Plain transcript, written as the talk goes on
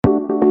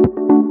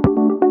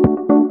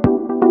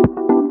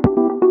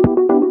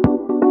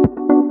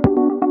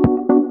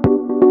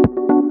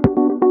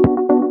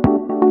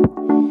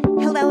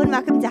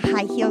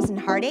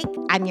Heartache.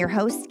 I'm your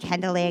host,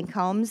 Kendall Ann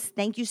Combs.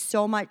 Thank you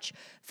so much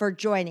for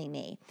joining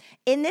me.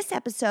 In this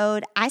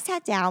episode, I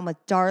sat down with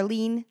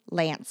Darlene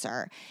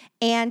Lancer,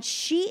 and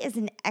she is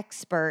an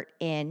expert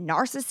in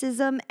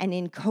narcissism and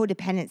in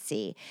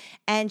codependency.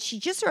 And she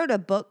just wrote a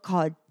book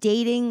called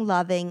Dating,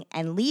 Loving,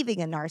 and Leaving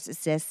a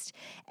Narcissist,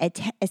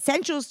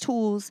 Essentials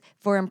Tools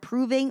for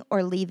Improving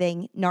or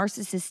Leaving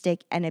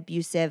Narcissistic and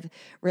Abusive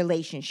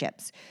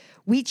Relationships.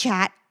 We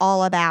chat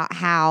all about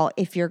how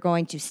if you're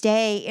going to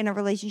stay in a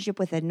relationship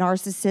with a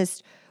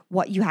narcissist,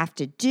 what you have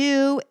to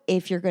do.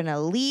 If you're going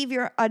to leave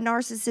a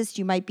narcissist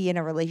you might be in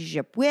a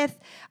relationship with,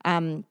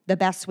 the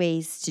best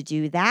ways to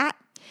do that.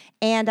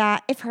 And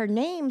if her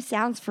name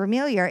sounds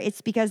familiar,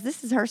 it's because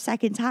this is her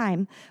second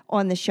time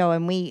on the show,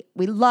 and we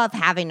love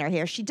having her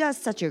here. She does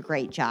such a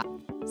great job.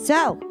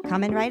 So,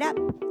 coming right up,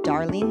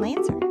 Darlene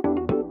Lancer.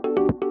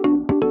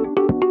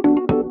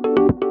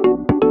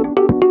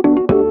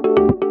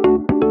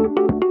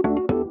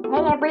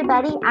 Hey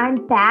everybody,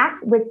 I'm back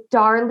with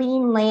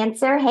Darlene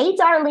Lancer. Hey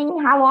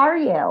Darlene, how are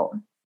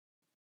you?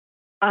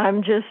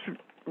 I'm just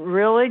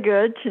really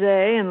good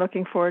today and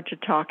looking forward to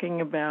talking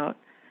about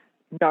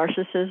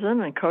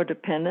narcissism and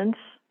codependence.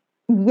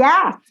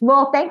 Yes.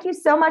 Well, thank you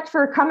so much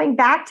for coming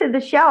back to the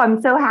show.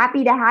 I'm so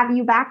happy to have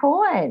you back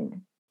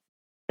on.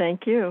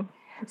 Thank you.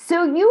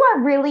 So you are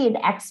really an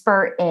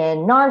expert in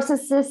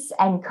narcissists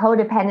and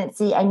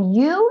codependency, and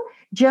you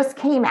just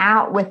came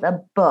out with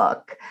a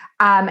book,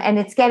 and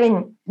it's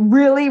getting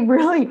really,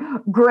 really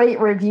great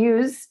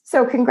reviews.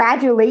 So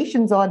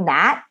congratulations on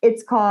that.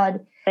 It's called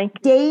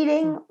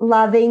Dating,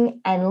 Loving,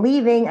 and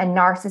Leaving a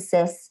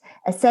Narcissist,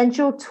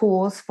 Essential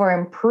Tools for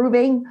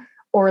Improving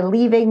or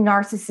Leaving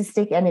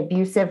Narcissistic and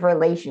Abusive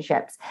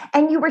Relationships.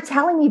 And you were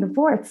telling me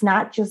before, it's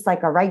not just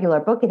like a regular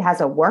book. It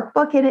has a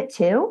workbook in it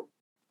too.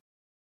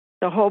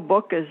 The whole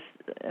book is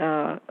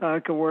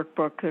like a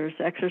workbook. There's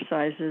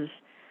exercises.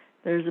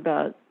 There's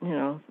about,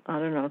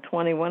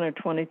 21 or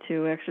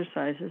 22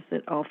 exercises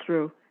that all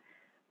through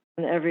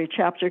in every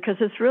chapter, because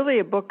it's really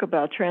a book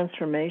about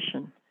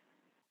transformation.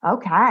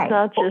 Okay. It's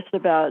not just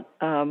about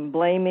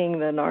blaming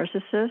the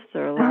narcissist.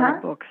 There are a lot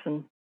of books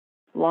and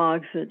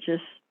blogs that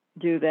just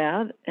do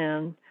that.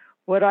 And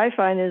what I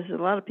find is a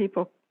lot of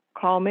people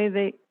call me,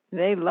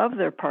 they love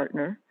their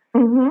partner.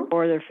 Mm-hmm.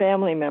 Or their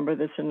family member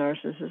that's a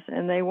narcissist,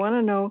 and they want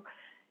to know,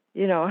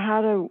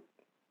 how to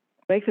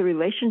make the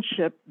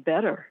relationship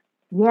better.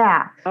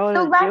 Yeah. How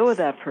to deal with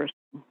that person,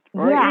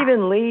 or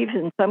even leave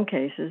in some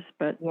cases.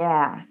 But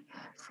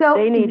so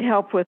they need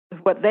help with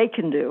what they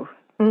can do.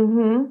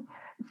 Mm-hmm.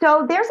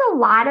 So there's a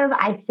lot of,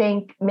 I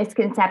think,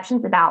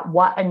 misconceptions about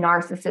what a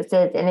narcissist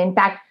is, and in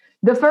fact,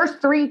 the first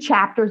 3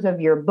 chapters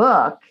of your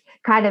book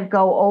kind of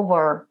go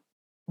over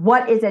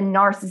what is a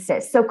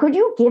narcissist. So could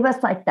you give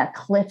us like the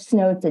Cliff's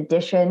Notes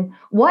edition?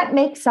 What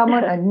makes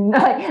someone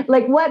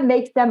what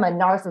makes them a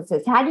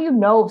narcissist? How do you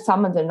know if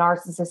someone's a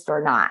narcissist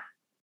or not?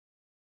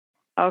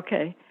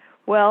 Okay.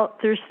 Well,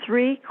 there's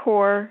 3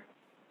 core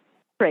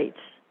traits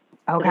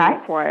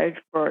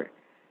required for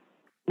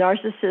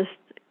narcissistic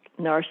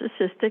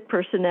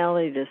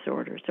personality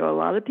disorder. So a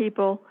lot of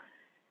people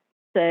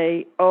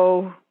say,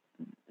 "Oh,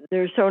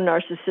 they're so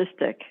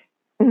narcissistic."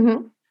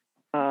 Mm-hmm.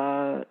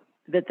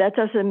 But that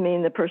doesn't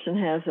mean the person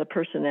has a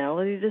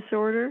personality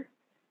disorder.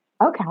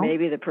 Okay.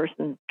 Maybe the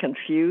person's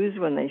confused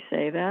when they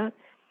say that.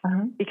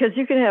 Because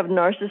you can have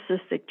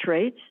narcissistic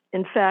traits.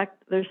 In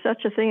fact, there's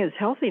such a thing as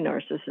healthy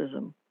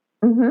narcissism.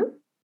 Mm-hmm.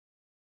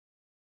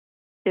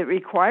 It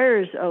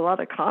requires a lot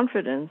of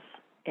confidence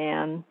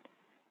and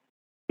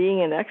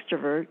being an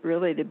extrovert,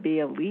 really, to be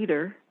a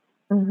leader.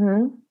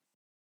 Mm-hmm.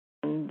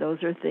 And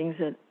those are things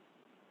that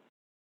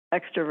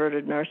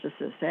extroverted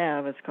narcissists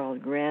have. It's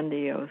called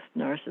grandiose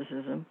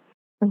narcissism.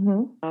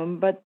 Mm-hmm.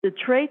 But the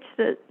traits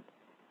that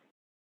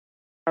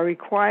are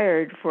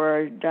required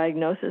for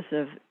diagnosis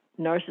of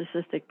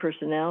narcissistic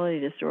personality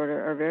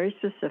disorder are very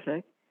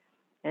specific,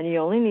 and you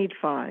only need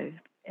 5,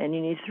 and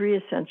you need 3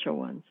 essential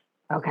ones.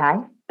 Okay.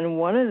 And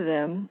one of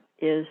them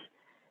is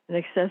an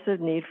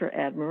excessive need for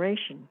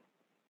admiration.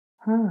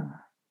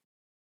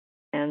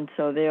 And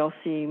so they'll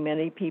see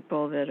many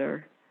people that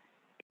are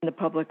in the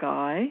public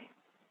eye,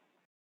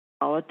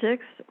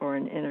 politics, or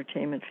in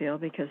entertainment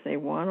field because they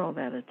want all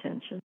that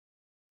attention.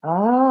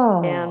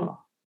 Oh.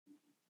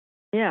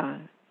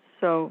 And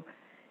so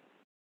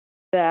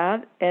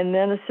that, and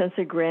then a sense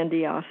of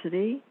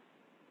grandiosity.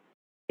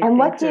 And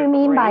what do you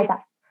mean by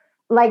that?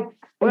 Like,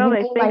 well,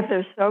 they think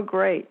they're so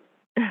great.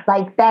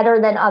 Like better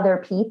than other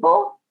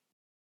people?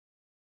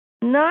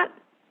 Not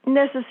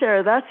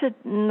necessarily. That's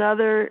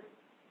another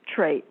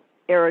trait,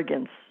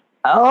 arrogance.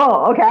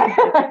 Oh, okay.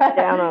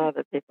 Down on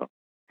other people.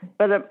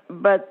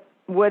 But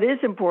what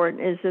is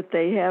important is that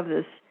they have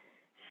this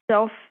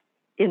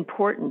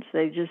self-importance.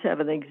 They just have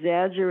an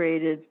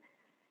exaggerated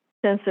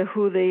sense of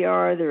who they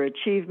are, their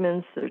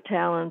achievements, their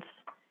talents.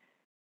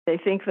 They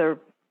think you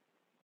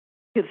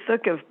could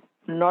think of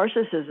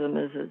narcissism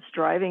as a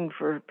striving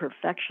for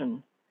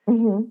perfection.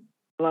 Mm-hmm.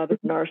 A lot of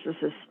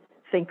narcissists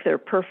think they're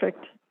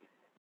perfect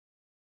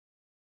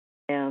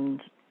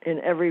and in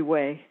every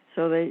way.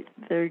 So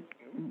they're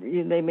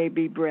they may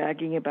be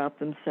bragging about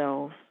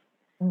themselves,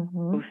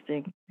 Mm-hmm.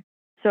 boasting.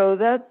 So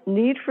that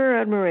need for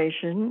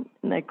admiration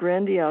and that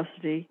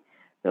grandiosity,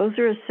 those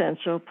are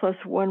essential, plus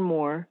one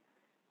more,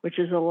 which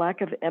is a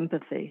lack of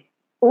empathy.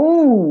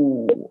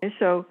 Ooh. Okay,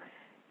 so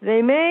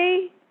they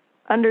may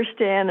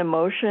understand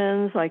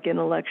emotions like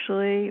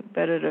intellectually,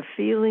 but at a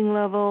feeling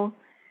level,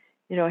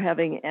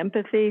 having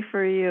empathy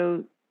for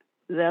you,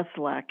 that's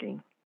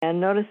lacking.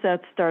 And notice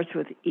that starts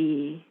with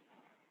E.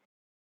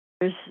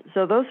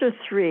 So those are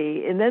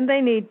three, and then they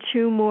need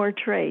two more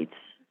traits.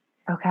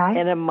 Okay.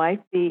 And it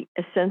might be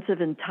a sense of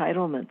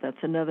entitlement. That's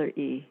another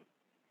E.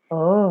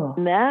 Oh.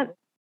 And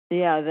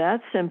that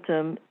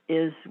symptom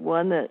is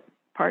one that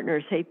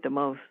partners hate the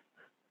most.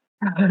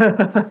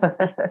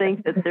 Just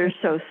think that they're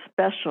so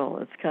special.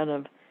 It's kind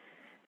of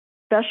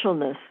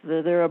specialness.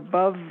 They're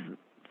above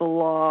the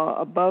law,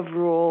 above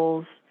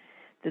rules,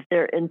 that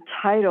they're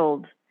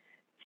entitled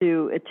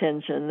to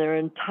attention. They're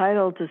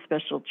entitled to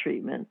special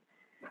treatment.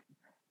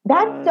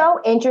 That's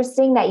so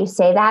interesting that you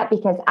say that,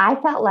 because I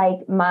felt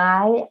like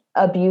my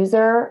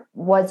abuser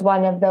was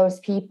one of those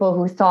people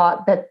who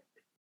thought that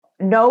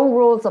no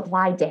rules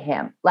applied to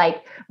him.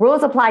 Like,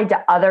 rules applied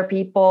to other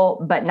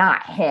people, but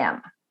not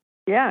him.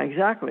 Yeah,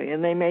 exactly.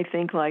 And they may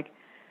think like,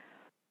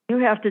 you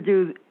have to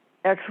do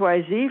X,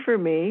 Y, Z for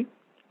me,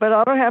 but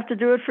I don't have to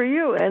do it for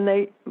you. And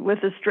they, with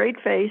a straight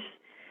face,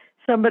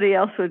 somebody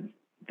else would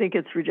think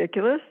it's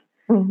ridiculous.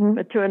 Mm-hmm.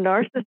 But to a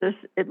narcissist,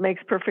 it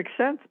makes perfect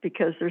sense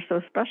because they're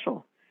so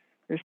special.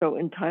 They're so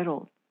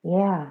entitled.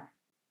 Yeah.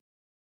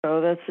 So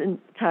that's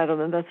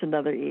entitlement. That's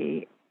another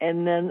E.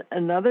 And then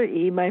another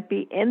E might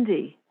be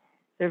envy.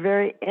 They're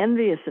very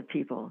envious of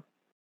people.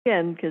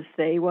 Again, because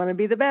they want to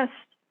be the best.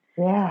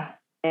 Yeah.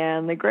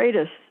 And the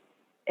greatest.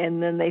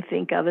 And then they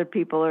think other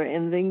people are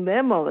envying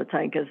them all the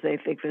time because they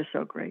think they're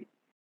so great.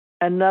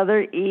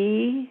 Another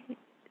E,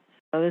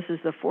 so this is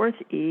the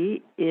fourth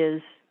E,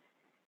 is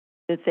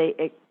that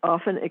they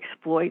often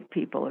exploit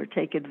people or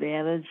take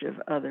advantage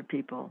of other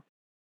people,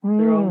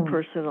 their own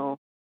personal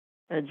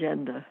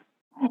agenda.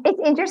 It's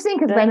interesting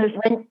because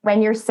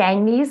when you're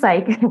saying these,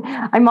 like,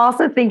 I'm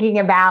also thinking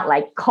about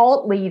like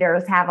cult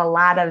leaders have a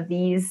lot of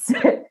these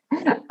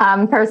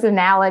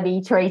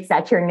personality traits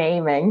that you're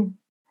naming.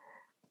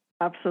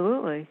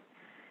 Absolutely.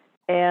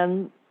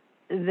 And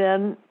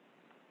then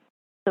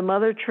some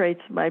other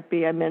traits might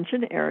be, I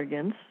mentioned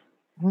arrogance,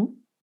 mm-hmm.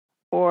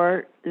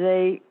 or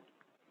they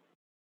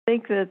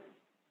think that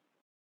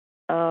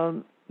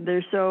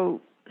they're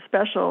so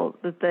special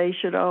that they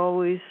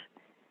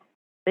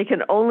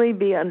can only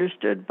be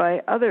understood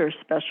by other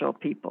special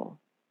people.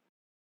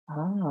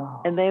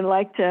 Oh. And they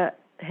like to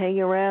hang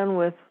around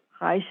with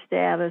high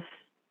status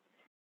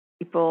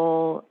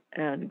people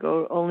and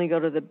only go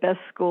to the best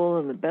school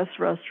and the best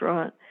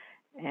restaurant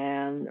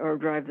or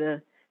drive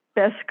the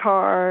best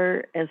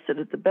car and sit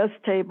at the best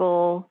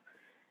table,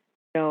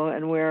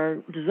 and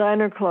wear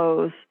designer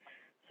clothes.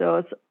 So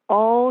it's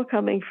all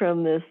coming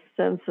from this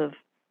sense of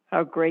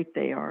how great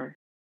they are.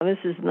 Now,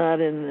 this is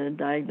not in the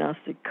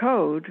diagnostic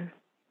code,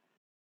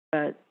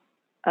 but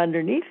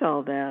underneath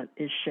all that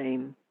is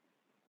shame.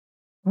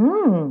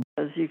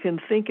 Because you can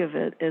think of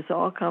it as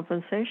all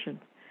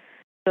compensation.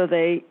 So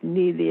they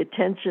need the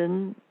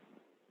attention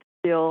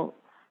to feel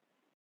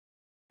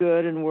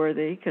good and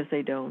worthy because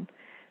they don't.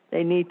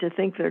 They need to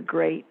think they're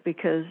great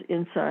because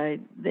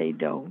inside they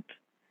don't.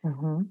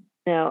 Mm-hmm.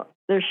 Now,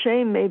 their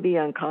shame may be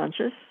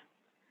unconscious,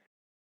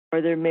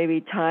 or there may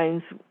be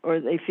times or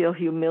they feel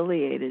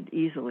humiliated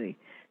easily.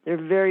 They're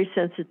very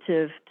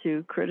sensitive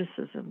to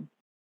criticism.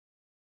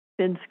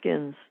 Thin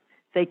skins.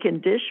 They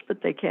can dish,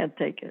 but they can't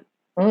take it.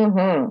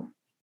 Mm-hmm.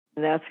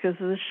 And that's because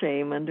of the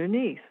shame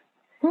underneath.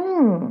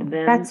 And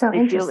then that's so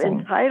they feel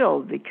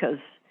entitled because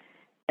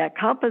that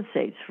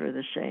compensates for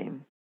the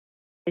shame.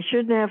 They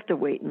shouldn't have to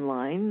wait in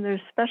line. They're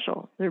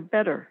special. They're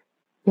better.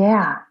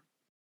 Yeah.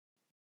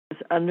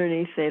 Because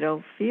underneath, they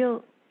don't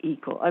feel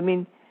equal. I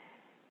mean,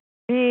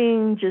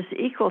 being just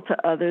equal to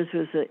others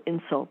was an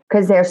insult.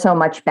 Because they're so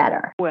much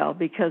better. Well,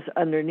 because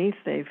underneath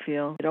they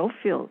don't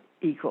feel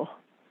equal.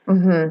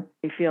 Mm-hmm.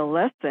 They feel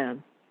less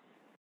than.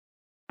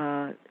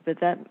 But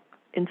that,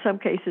 in some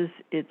cases,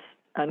 it's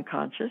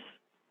unconscious.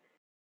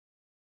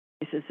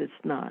 In cases,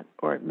 it's not.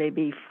 Or it may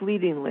be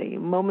fleetingly,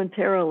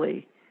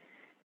 momentarily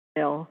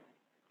ill.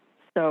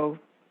 So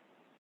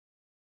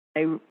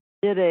I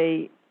did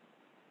an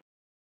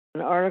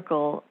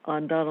article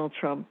on Donald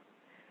Trump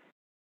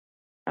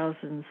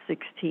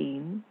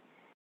 2016,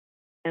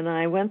 and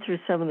I went through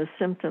some of the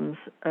symptoms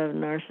of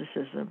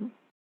narcissism.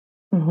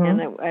 Mm-hmm.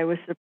 And I was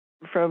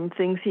from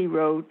things he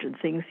wrote and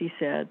things he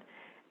said.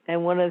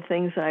 And one of the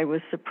things I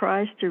was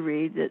surprised to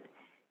read that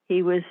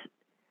he was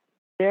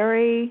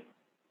very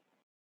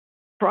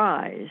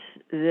surprised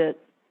that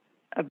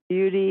a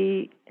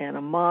beauty and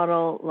a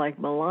model like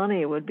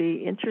Melania would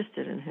be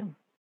interested in him.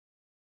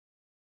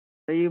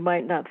 So you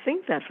might not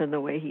think that from the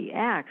way he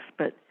acts,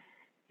 but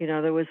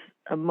there was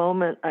a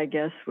moment, I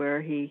guess,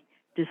 where he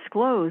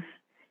disclosed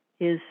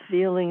his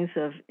feelings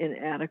of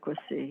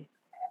inadequacy.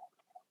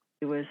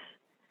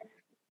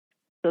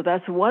 So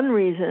that's one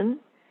reason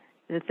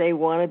that they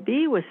want to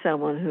be with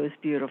someone who's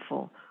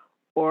beautiful.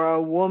 Or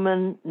a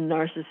woman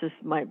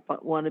narcissist might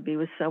want to be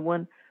with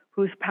someone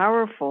who's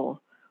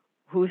powerful,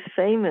 who's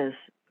famous,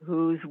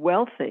 who's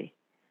wealthy.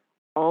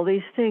 All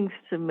these things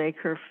to make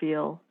her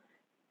feel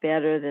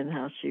better than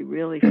how she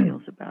really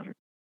feels about her.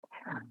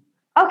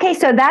 Okay,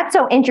 so that's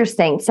so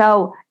interesting.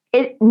 So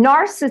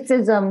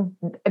narcissism,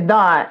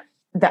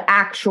 the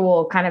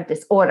actual kind of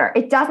disorder,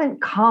 it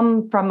doesn't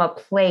come from a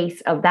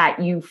place of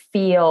that you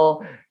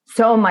feel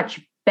so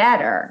much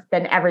better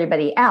than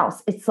everybody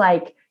else. It's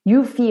like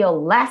you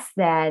feel less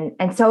than,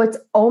 and so it's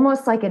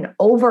almost like an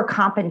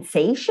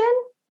overcompensation.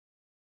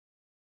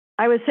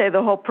 I would say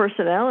the whole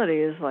personality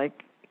is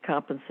like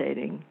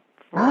compensating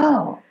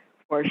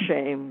for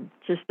shame,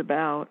 just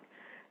about.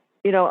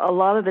 You know, a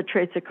lot of the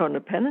traits of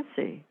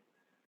codependency,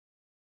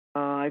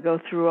 I go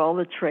through all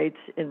the traits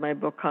in my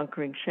book,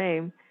 Conquering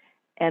Shame,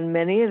 and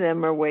many of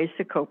them are ways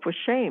to cope with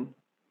shame.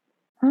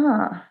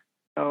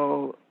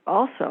 So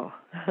also,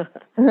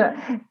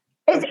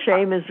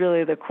 shame is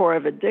really the core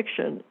of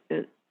addiction.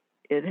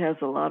 It has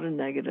a lot of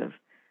negative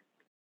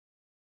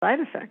side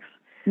effects.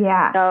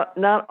 Yeah. Now,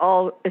 not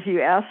all, if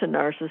you ask a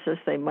narcissist,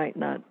 they might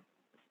not,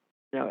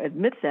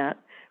 admit that.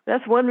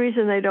 That's one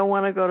reason they don't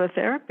want to go to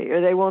therapy,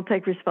 or they won't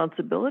take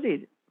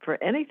responsibility for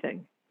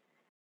anything,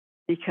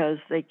 because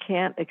they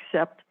can't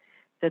accept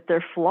that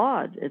they're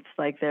flawed. It's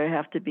like they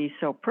have to be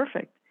so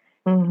perfect,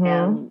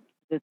 and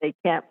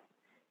that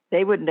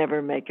they would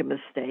never make a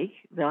mistake.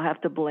 They'll have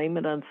to blame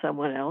it on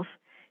someone else,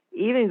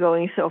 even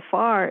going so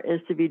far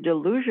as to be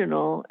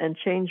delusional and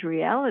change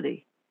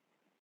reality.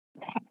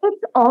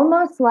 It's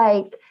almost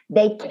like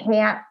they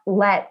can't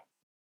let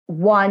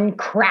one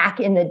crack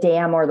in the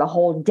dam or the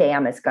whole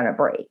dam is going to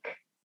break.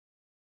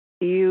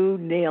 You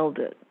nailed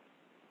it.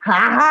 Ha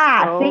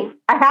ha! See,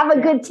 I have a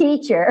good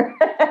teacher.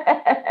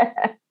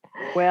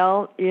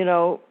 Well,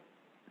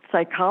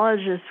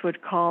 psychologists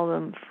would call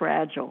them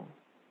fragile.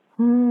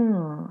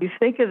 You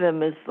think of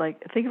them as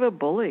think of a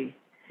bully.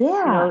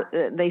 Yeah.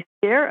 They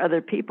scare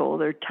other people.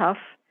 They're tough,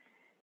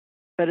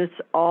 but it's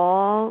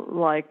all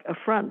like a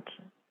front.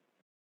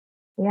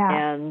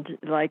 Yeah. And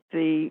like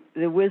the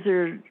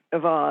Wizard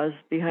of Oz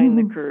behind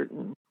the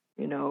curtain,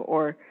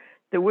 or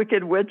the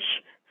Wicked Witch,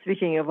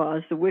 speaking of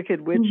Oz, the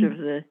Wicked Witch of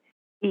the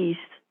East,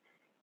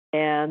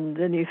 and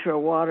then you throw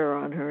water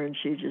on her and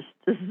she just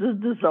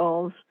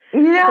dissolves.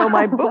 Yeah. So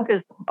my book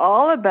is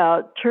all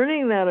about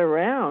turning that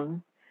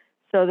around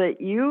so that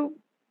you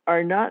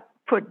are not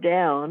put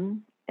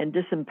down and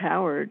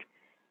disempowered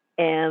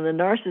and the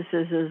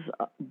narcissist is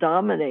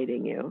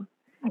dominating you.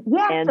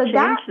 Yeah, and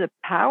change the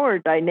power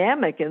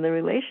dynamic in the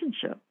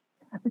relationship.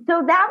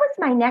 So that was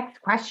my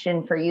next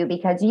question for you,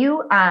 because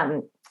you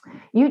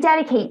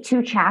dedicate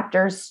 2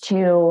 chapters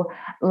to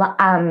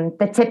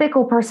the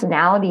typical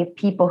personality of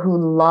people who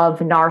love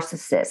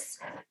narcissists.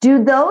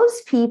 Do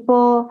those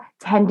people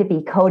tend to be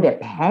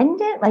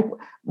codependent? Like,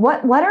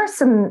 what are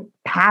some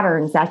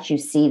patterns that you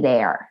see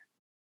there?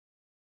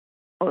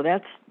 Oh,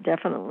 that's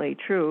definitely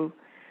true.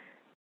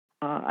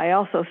 I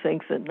also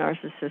think that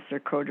narcissists are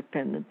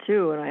codependent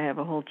too, and I have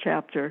a whole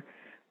chapter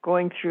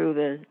going through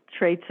the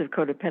traits of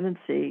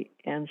codependency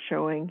and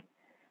showing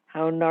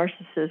how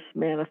narcissists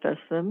manifest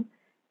them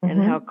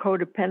and how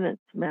codependents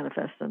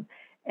manifest them.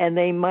 And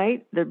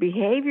their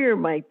behavior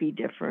might be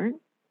different,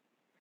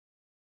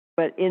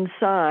 but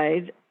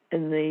inside,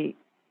 in the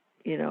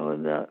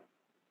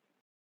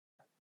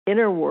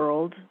inner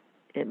world,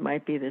 it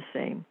might be the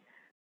same.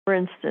 For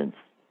instance,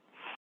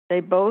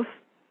 they both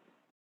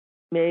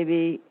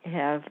maybe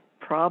have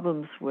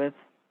problems with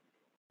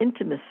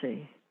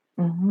intimacy,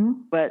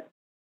 but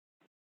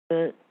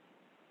the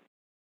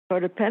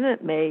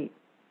codependent may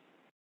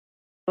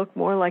look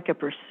more like a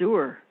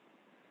pursuer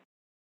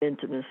of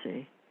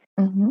intimacy,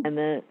 and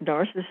the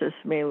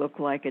narcissist may look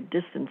like a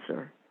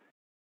distancer.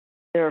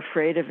 They're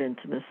afraid of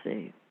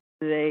intimacy.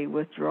 They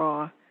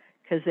withdraw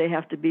because they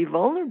have to be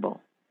vulnerable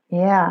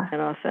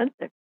and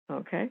authentic,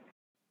 okay?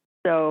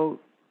 So,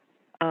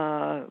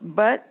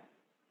 but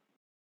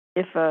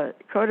if a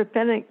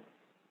codependent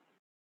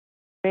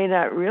may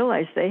not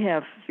realize they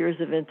have fears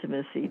of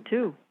intimacy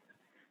too,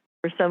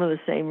 for some of the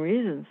same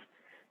reasons,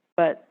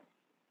 but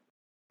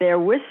they're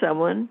with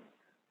someone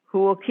who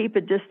will keep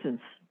a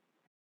distance.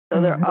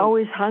 So they're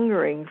always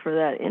hungering for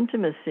that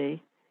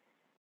intimacy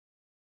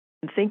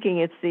and thinking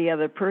it's the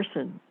other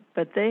person,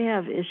 but they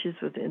have issues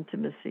with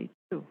intimacy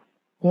too.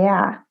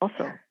 Yeah.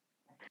 Also.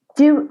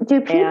 Do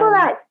people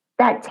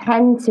that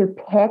tend to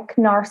pick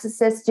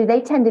narcissists, do they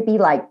tend to be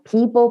like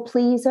people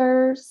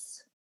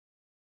pleasers?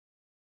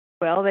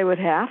 Well, they would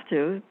have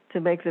to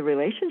make the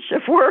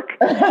relationship work,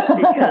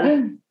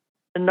 because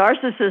the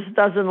narcissist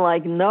doesn't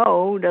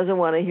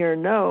want to hear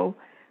no,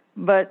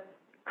 but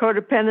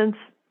codependents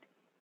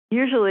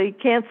usually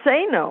can't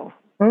say no.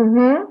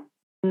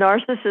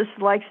 Narcissist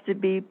likes to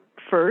be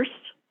first,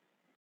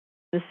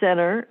 the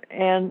center,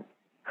 and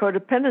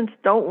codependents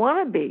don't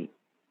want to be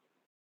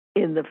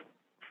in the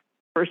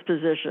first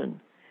position.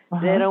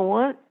 They don't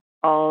want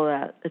all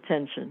that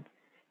attention.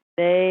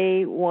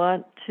 They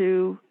want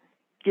to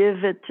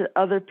give it to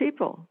other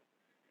people.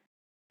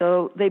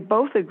 So they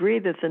both agree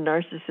that the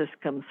narcissist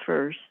comes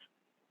first,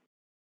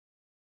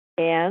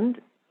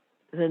 and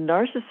the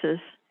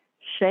narcissist's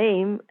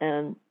shame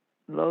and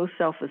low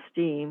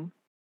self-esteem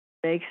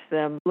makes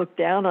them look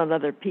down on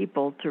other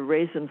people to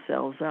raise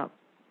themselves up.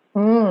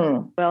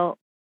 Well,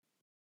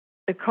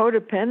 the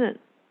codependent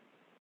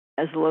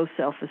has low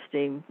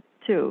self-esteem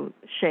too.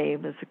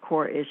 Shame is a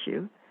core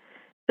issue.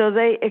 So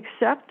they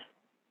accept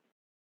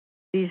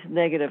these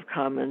negative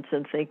comments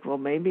and think, well,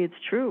 maybe it's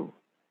true.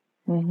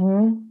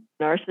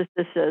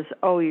 Narcissist says,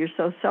 oh, you're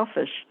so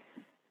selfish.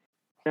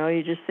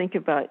 You just think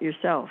about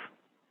yourself.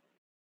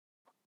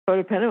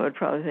 Codependent would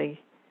probably think,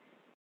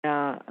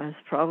 yeah, that's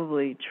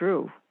probably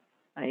true.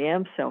 I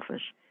am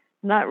selfish.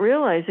 Not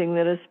realizing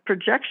that it's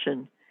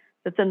projection,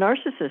 that the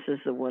narcissist is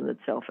the one that's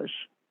selfish.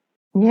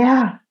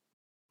 Yeah,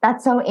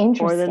 that's so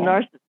interesting.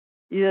 Or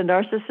the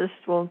narcissist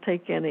won't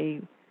take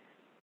any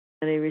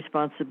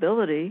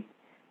responsibility.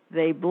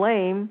 They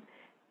blame,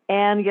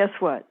 and guess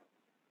what?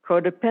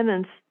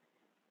 Codependents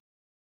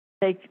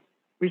take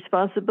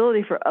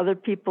responsibility for other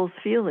people's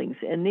feelings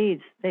and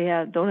needs. They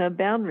don't have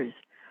boundaries.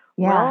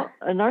 Yeah. Well,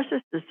 a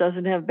narcissist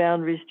doesn't have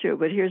boundaries too,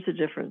 but here's the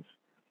difference.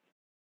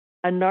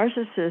 A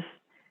narcissist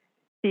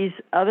sees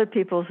other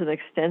people as an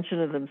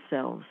extension of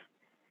themselves.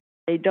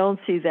 They don't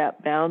see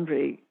that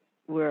boundary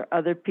where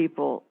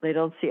they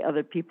don't see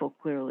other people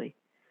clearly.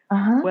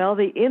 Well,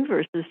 the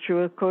inverse is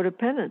true of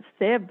codependents.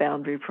 They have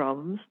boundary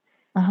problems.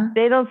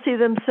 They don't see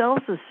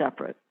themselves as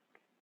separate.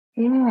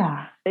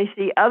 Yeah. They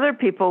see other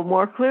people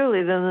more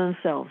clearly than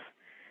themselves.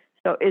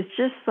 So it's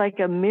just like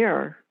a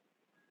mirror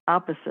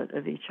opposite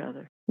of each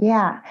other.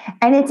 Yeah.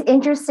 And it's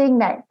interesting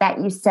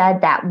that you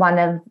said that one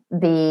of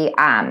the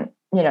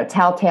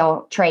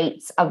telltale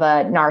traits of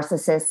a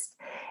narcissist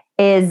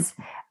is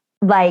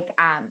like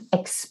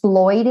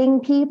exploiting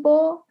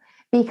people,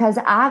 because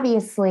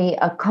obviously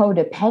a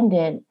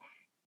codependent,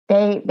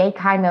 they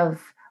kind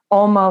of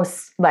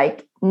almost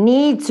like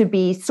need to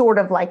be sort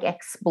of like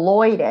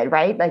exploited,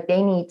 right? Like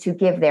they need to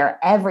give their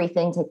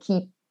everything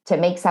to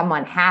make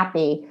someone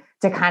happy,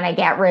 to kind of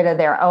get rid of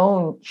their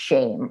own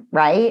shame,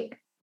 right?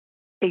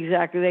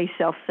 Exactly. They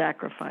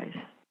self-sacrifice.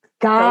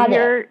 Got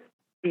it.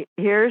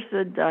 Here's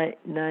the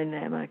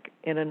dynamic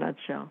in a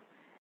nutshell.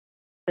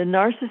 The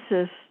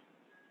narcissist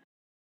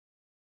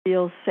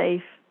feels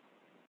safe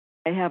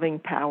by having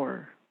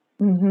power.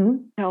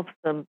 Helps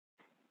them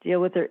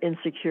deal with their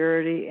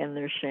insecurity and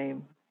their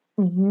shame.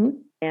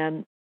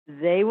 And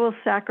they will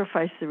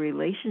sacrifice the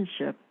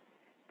relationship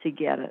to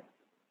get it.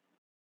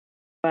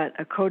 But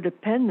a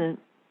codependent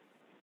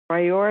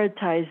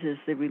prioritizes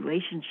the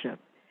relationship.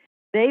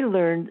 They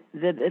learned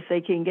that if they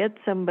can get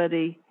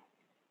somebody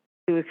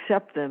to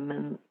accept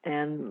them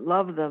and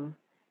love them,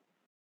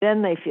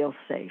 then they feel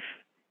safe.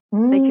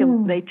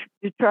 They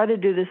try to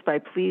do this by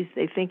please.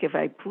 They think if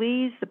I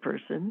please the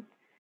person,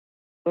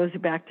 goes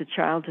back to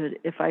childhood.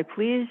 If I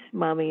please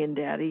mommy and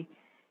daddy,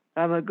 if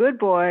I'm a good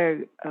boy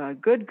or a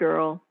good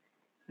girl,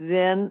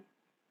 then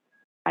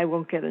I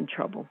won't get in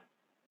trouble,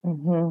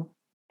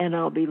 and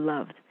I'll be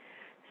loved.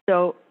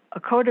 So a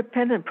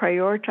codependent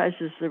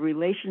prioritizes the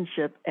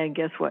relationship, and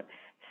guess what?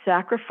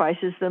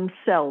 Sacrifices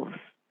themselves.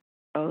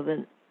 So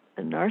the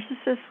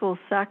narcissist will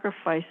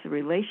sacrifice the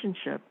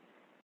relationship,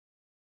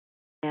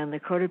 and the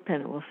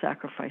codependent will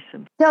sacrifice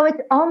them. So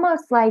it's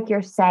almost like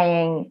you're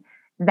saying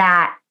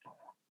that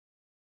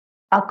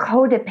a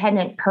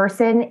codependent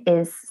person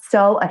is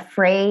so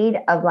afraid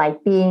of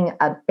like being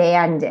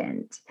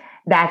abandoned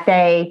that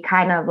they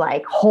kind of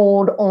like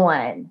hold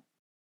on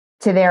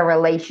to their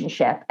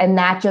relationship. And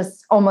that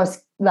just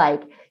almost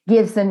like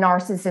gives the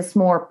narcissist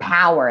more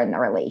power in the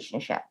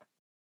relationship.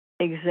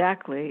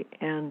 Exactly.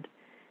 And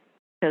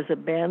because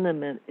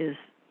abandonment is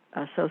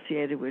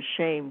associated with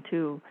shame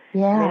too.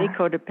 Yeah. Many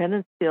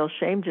codependents feel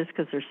shame just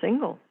because they're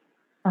single.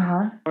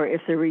 Or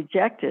if they're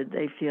rejected,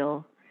 they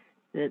feel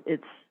that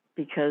it's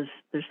because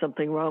there's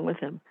something wrong with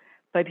them.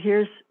 But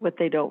here's what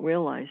they don't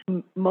realize.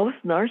 Most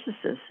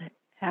narcissists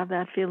have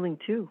that feeling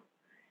too.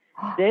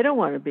 They don't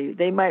want to be.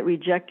 They might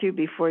reject you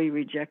before you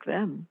reject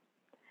them.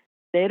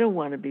 They don't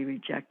want to be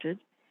rejected.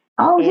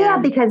 Oh, yeah,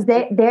 because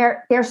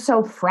they're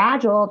so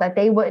fragile that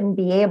they wouldn't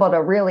be able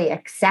to really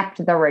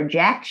accept the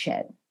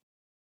rejection.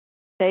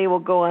 They will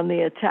go on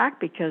the attack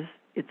because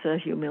it's a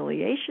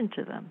humiliation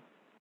to them.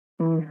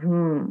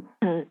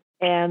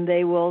 And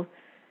they will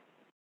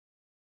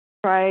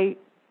try,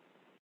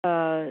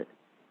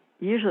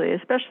 usually,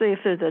 especially if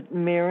there's a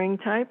mirroring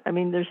type. I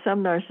mean, there's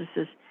some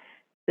narcissists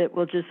that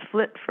will just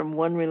flit from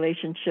one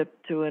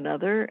relationship to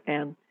another,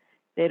 and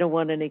they don't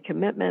want any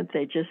commitment.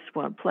 They just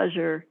want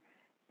pleasure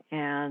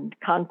and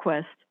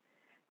conquest.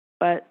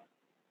 But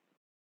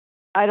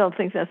I don't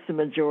think that's the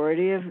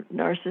majority of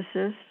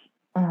narcissists.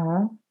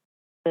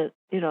 That,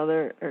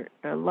 there are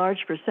a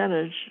large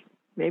percentage,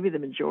 maybe the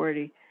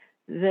majority,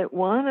 that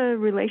want a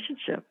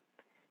relationship.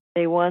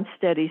 They want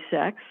steady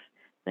sex.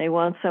 They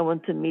want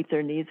someone to meet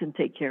their needs and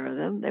take care of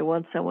them. They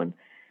want someone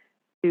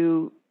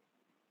to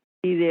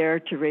be there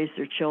to raise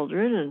their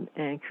children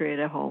and create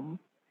a home.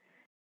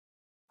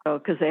 So,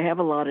 because they have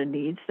a lot of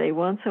needs, they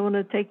want someone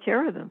to take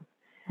care of them.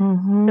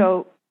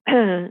 So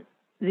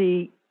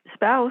the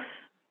spouse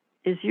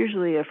is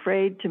usually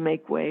afraid to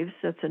make waves.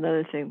 That's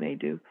another thing they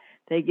do.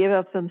 They give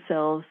up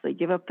themselves, they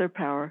give up their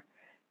power,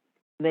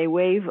 they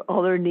waive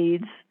all their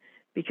needs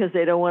because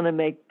they don't want to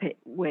make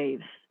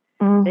waves.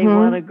 Mm-hmm. They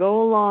want to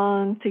go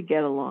along to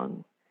get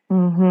along.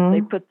 Mm-hmm.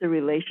 They put the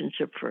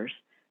relationship first.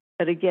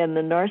 But again,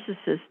 the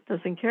narcissist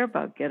doesn't care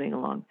about getting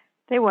along.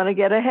 They want to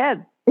get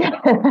ahead.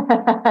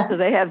 So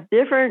they have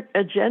different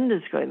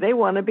agendas going. They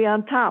want to be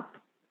on top.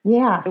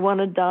 Yeah. They want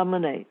to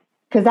dominate.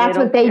 Because that's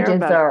what they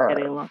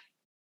deserve.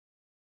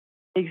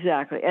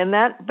 Exactly. And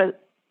but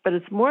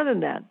it's more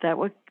than that.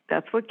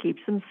 That's what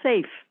keeps them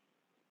safe.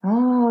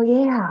 Oh,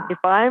 yeah. If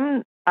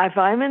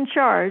I'm in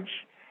charge,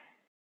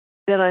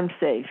 then I'm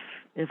safe.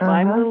 If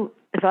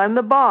I'm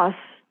the boss,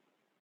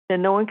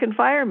 then no one can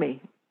fire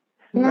me.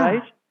 Yeah,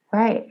 right?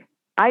 Right.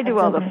 I do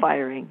all the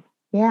firing.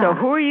 Yeah. So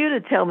who are you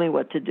to tell me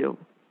what to do?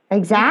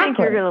 Exactly. You think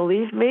you're going to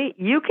leave me?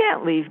 You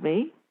can't leave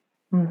me.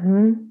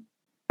 Mm-hmm.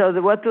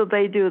 So what will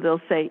they do?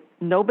 They'll say,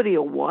 nobody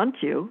will want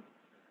you.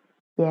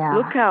 Yeah.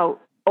 Look how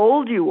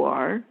old you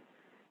are,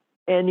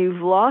 and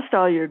you've lost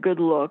all your good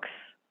looks,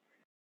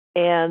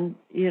 and,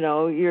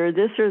 you're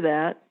this or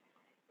that.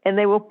 And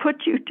they will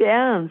put you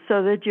down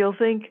so that you'll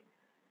think,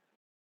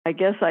 I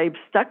guess I'm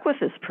stuck with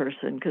this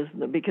person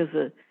because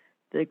the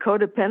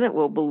codependent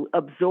will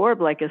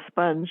absorb like a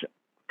sponge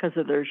because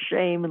of their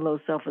shame and low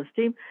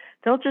self-esteem.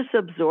 They'll just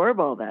absorb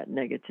all that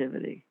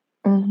negativity.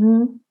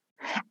 Mm-hmm.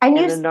 And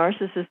the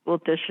narcissist will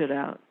dish it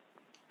out.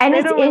 And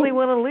they don't really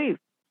want to leave.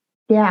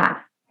 Yeah.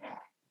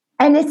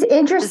 And it's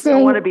interesting. They just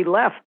don't want to be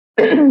left.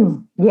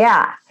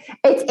 Yeah.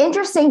 It's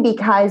interesting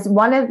because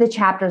one of the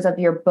chapters of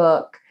your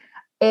book,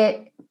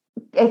 it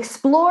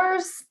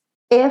explores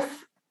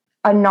if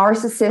a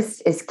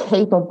narcissist is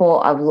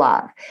capable of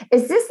love.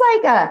 Is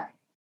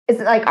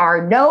it like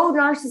are no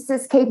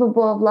narcissists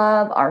capable of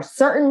love? Are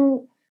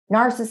certain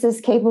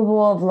narcissists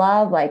capable of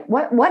love? Like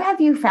what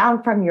have you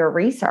found from your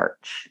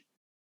research?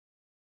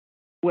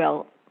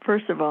 Well,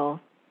 first of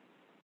all,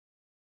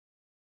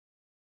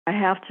 I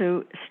have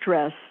to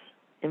stress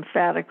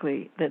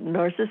emphatically that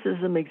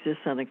narcissism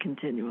exists on a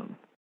continuum.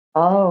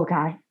 Oh,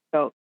 okay.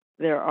 So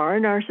there are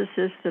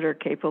narcissists that are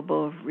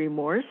capable of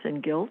remorse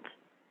and guilt,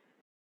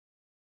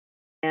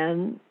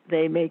 and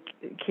they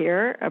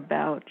care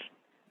about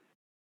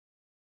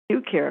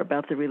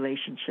the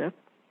relationship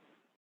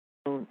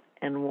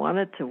and want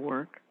it to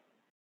work.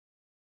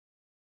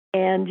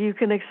 And you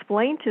can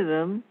explain to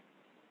them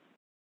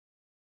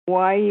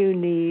why you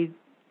need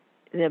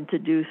them to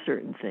do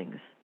certain things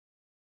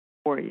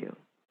for you.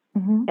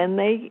 Mm-hmm. And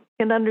they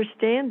can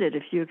understand it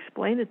if you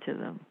explain it to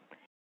them.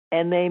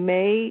 And they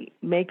may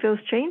make those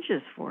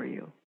changes for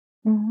you.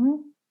 Mm-hmm.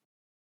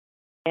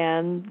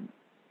 And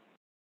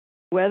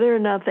whether or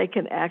not they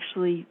can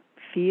actually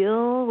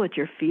feel what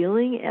you're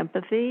feeling,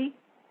 empathy,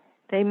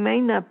 they may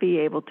not be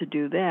able to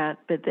do that,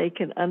 but they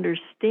can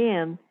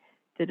understand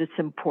that it's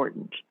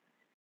important.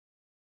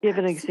 Give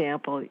an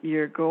example.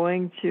 You're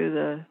going to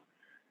the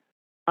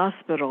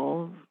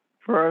hospital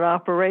for an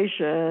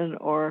operation,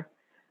 or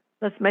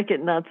let's make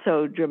it not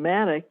so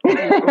dramatic.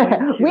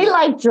 We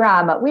like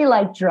drama.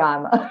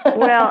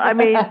 Well, I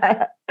mean,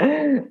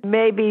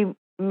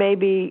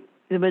 maybe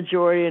the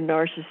majority of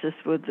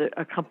narcissists would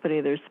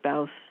accompany their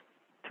spouse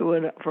for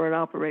an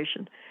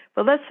operation.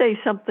 But let's say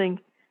something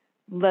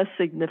less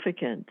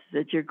significant,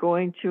 that you're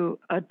going to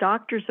a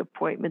doctor's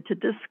appointment to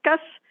discuss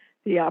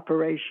the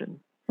operation.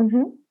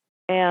 Mm-hmm.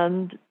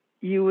 And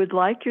you would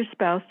like your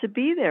spouse to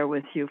be there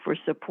with you for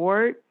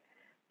support,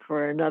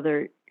 for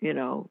another,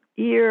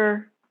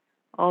 ear,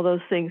 all those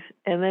things.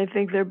 And they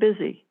think they're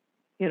busy.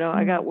 Mm-hmm.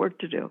 I got work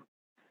to do.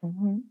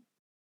 Mm-hmm.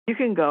 You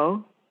can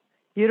go.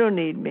 You don't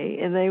need me.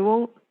 And they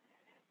won't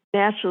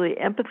naturally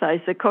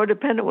empathize. The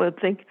codependent would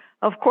think,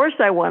 of course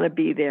I want to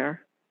be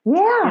there.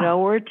 Yeah.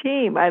 We're a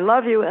team. I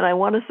love you and I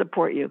want to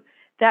support you.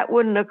 That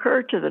wouldn't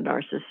occur to the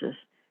narcissist.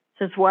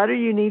 Says, why do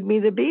you need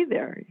me to be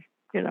there?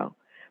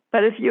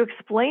 But if you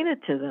explain it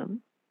to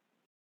them,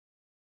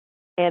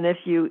 and if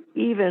you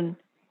even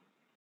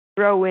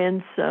throw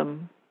in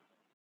some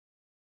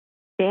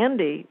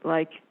candy,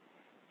 like,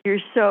 you're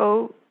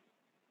so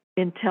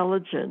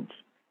intelligent,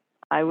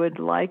 I would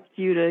like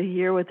you to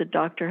hear what the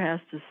doctor has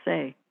to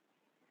say.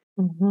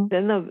 Mm-hmm.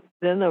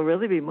 Then they'll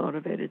really be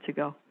motivated to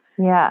go.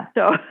 Yeah.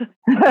 So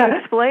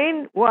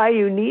explain why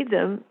you need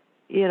them.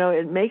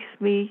 It makes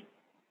me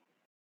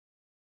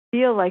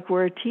feel like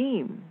we're a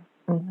team.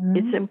 Mm-hmm.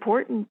 It's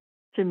important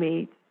to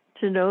me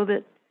to know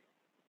that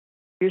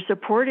you're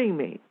supporting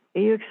me.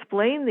 And you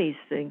explain these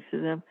things to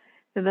them,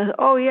 and then,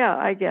 oh yeah,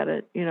 I get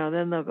it.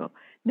 Then they'll go.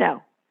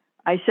 Now,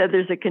 I said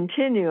there's a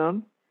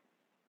continuum.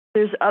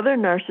 There's other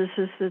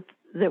narcissists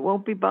that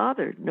won't be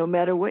bothered, no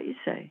matter what you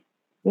say.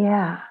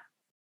 Yeah.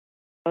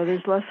 So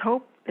there's less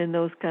hope in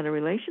those kind of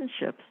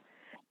relationships.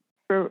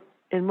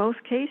 In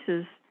most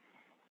cases,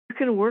 you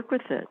can work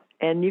with it,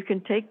 and you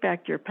can take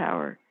back your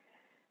power.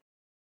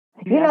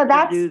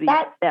 Steps.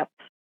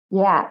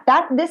 Yeah,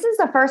 this is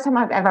the first time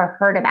I've ever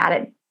heard about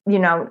it.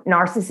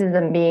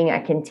 Narcissism being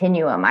a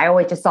continuum. I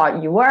always just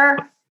thought you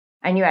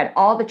had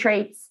all the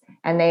traits,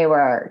 and they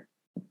were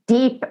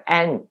deep,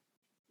 and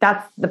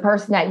that's the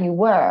person that you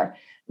were.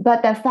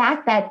 But the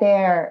fact that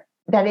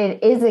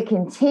it is a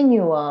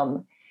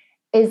continuum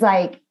is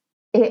like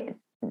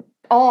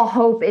all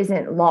hope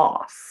isn't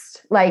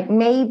lost. Like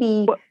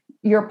maybe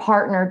your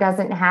partner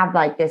doesn't have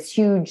like this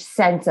huge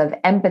sense of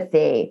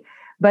empathy,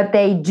 but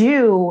they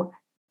do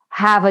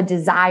have a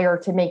desire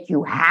to make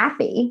you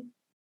happy.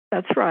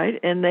 That's right.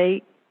 And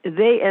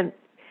and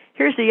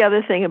here's the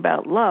other thing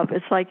about love.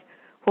 It's like,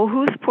 well,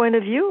 whose point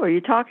of view are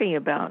you talking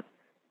about?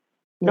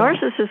 Yeah.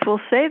 Narcissists will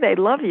say they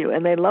love you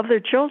and they love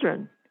their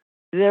children.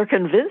 They're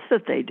convinced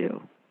that they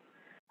do.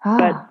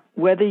 But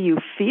whether you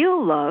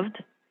feel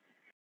loved,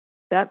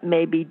 that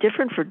may be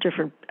different for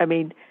different. I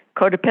mean,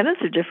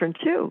 codependents are different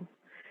too.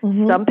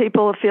 Mm-hmm. Some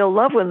people feel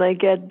love when they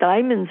get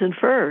diamonds and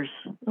furs.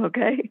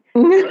 Okay,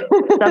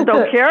 some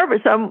don't care,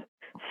 but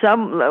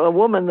a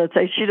woman that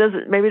says she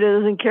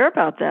doesn't care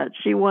about that.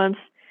 She wants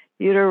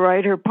you to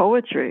write her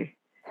poetry.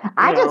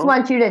 I just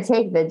want you to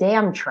take the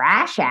damn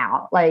trash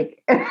out,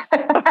 like,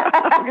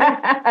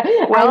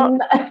 well,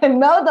 and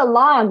mow the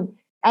lawn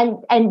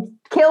and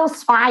kill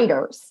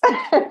spiders.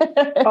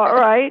 All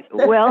right.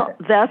 Well,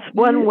 that's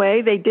one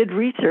way. They did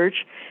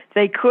research.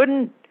 They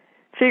couldn't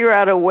figure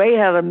out a way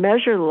how to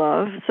measure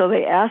love, so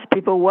they asked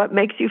people, what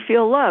makes you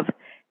feel love?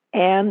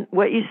 And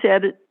what you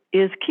said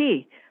is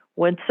key.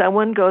 When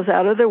someone goes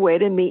out of their way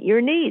to meet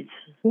your needs.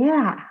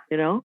 Yeah.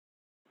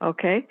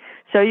 Okay.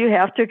 So you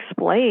have to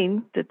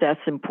explain that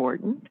that's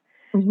important.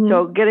 Mm-hmm.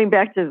 So getting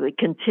back to the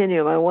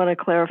continuum, I want to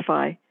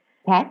clarify.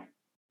 Okay.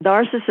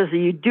 Narcissism,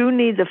 you do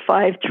need the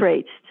 5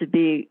 traits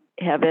to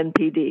have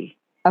NPD.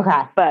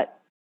 Okay. But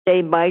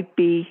they might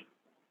be,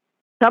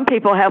 some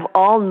people have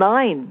all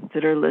 9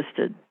 that are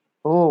listed.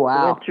 Oh, wow.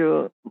 I went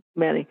through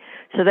many.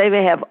 So they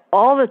may have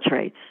all the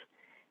traits.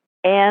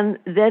 And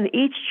then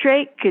each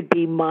trait could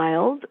be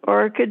mild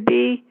or it could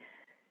be,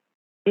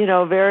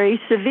 very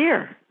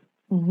severe.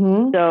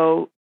 Mm-hmm.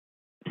 So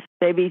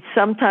maybe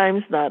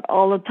sometimes, not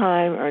all the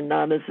time, or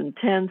not as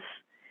intense.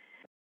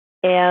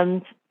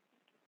 And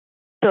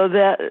so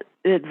that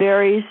it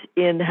varies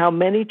in how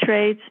many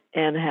traits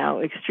and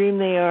how extreme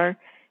they are.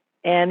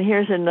 And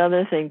here's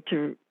another thing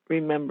to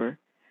remember,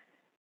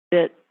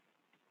 that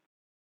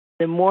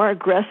the more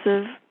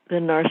aggressive the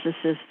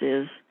narcissist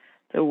is,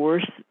 the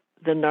worse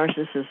the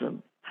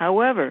narcissism.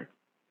 However,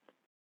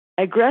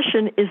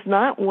 aggression is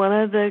not one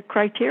of the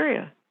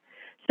criteria.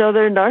 So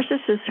there are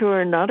narcissists who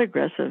are not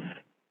aggressive.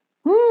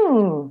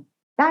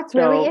 That's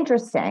really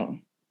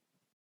interesting.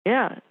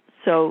 Yeah.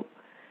 So,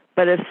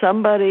 but if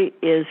somebody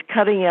is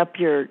cutting up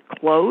your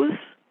clothes,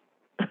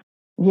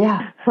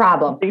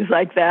 problem. Things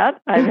like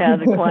that. I've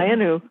had a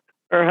client who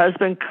her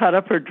husband cut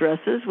up her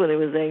dresses when he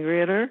was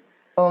angry at her.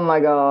 Oh my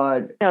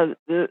God.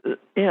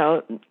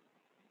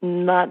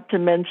 Not to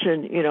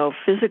mention,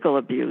 physical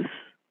abuse,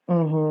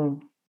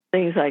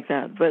 things like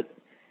that. But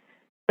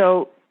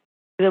so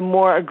the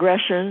more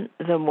aggression,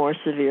 the more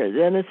severe.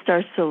 Then it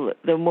starts to,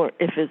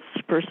 if this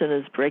person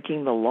is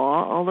breaking the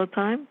law all the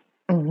time,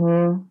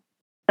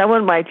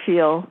 someone might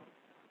feel,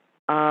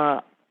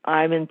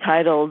 I'm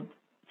entitled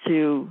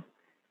to,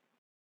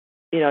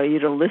 you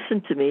to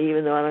listen to me,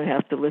 even though I don't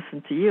have to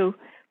listen to you.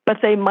 But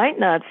they might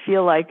not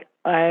feel like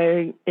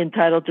I'm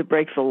entitled to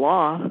break the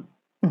law.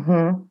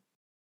 Mm-hmm.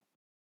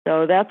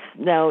 So that's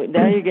now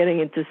you're getting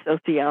into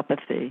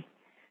sociopathy,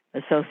 a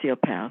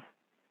sociopath,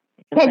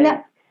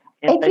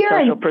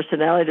 antisocial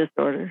personality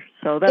disorder.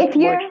 So that's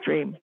more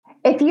extreme.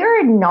 If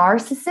you're a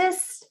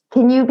narcissist,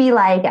 can you be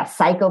like a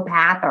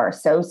psychopath or a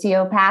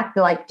sociopath?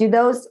 Like, do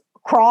those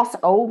cross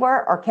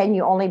over, or can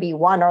you only be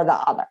one or the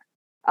other?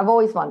 I've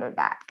always wondered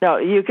that. No,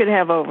 you can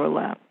have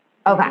overlap.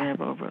 Okay. You can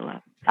have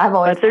overlap.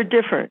 But they're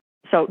different.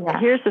 So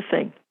here's the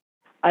thing.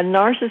 A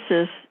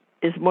narcissist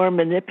is more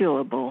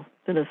manipulable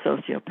than a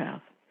sociopath.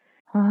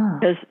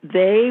 Because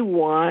they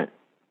want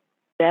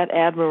that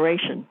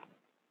admiration.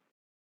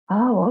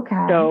 Oh,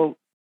 okay. So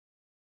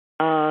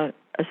a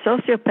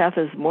sociopath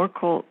is more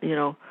cold,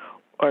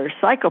 or a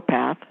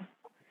psychopath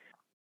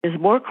is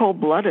more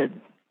cold-blooded.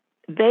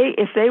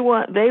 If they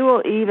want, they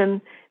will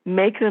even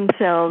make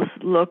themselves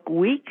look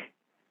weak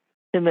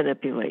to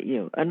manipulate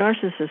you. A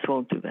narcissist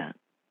won't do that.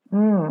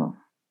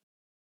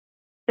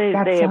 They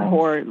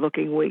abhor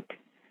looking weak.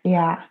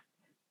 Yeah.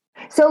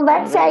 So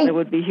let's say it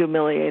would be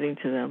humiliating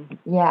to them.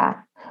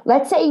 Yeah.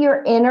 Let's say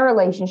you're in a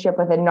relationship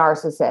with a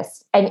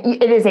narcissist and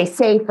it is a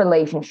safe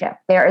relationship.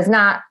 There is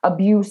not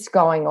abuse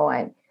going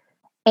on.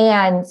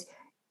 And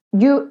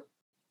your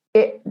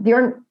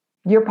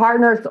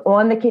partner's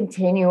on the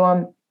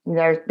continuum.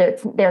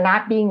 They're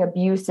not being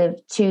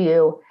abusive to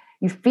you.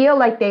 You feel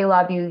like they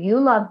love you. You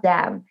love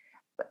them.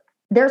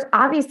 There's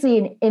obviously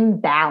an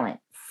imbalance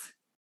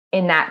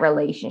in that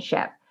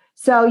relationship.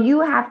 So you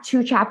have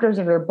 2 chapters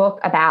of your book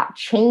about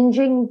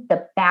changing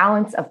the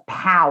balance of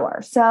power.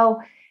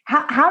 So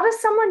how does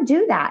someone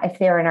do that if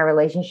they're in a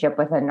relationship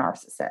with a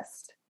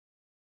narcissist?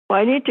 Well,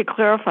 I need to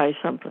clarify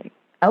something.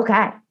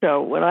 Okay.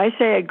 So when I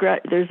say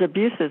there's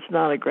abuse that's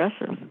not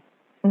aggressive.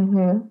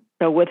 Mm-hmm.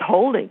 So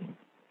withholding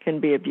can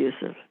be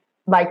abusive.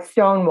 Like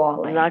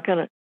stonewalling. I'm not going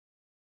to.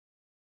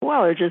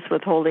 Well, or just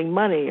withholding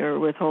money or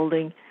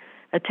withholding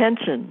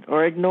attention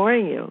or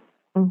ignoring you.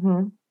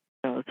 Mm-hmm.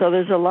 So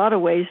there's a lot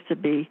of ways to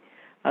be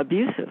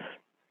abusive,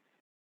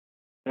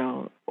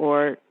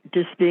 or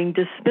just being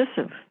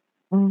dismissive.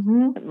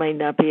 Mm-hmm. It might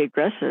not be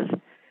aggressive.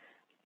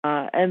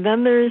 And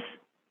then there's,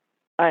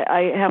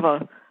 I have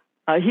a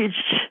huge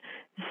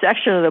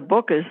section of the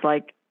book is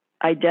like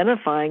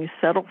identifying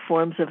subtle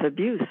forms of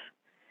abuse.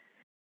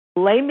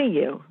 Blaming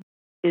you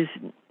is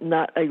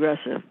not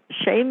aggressive.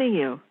 Shaming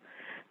you,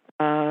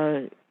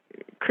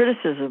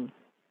 criticism.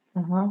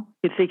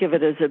 You think of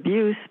it as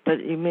abuse,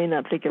 but you may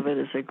not think of it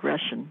as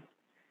aggression.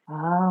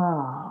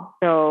 Oh.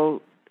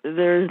 So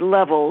there's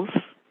levels.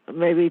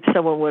 Maybe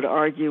someone would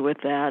argue with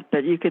that,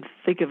 but you could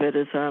think of it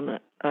as on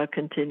a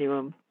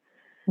continuum.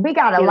 We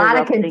got a lot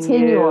of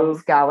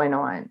continuums going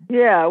on.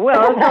 Yeah,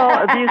 well, it's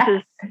all abuse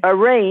is a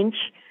range.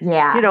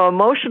 Yeah.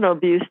 Emotional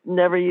abuse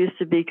never used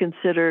to be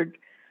considered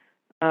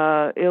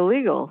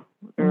illegal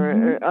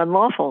or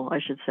unlawful, I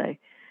should say.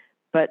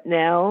 But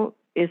now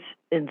it's,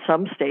 in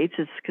some states,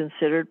 it's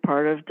considered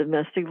part of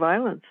domestic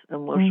violence,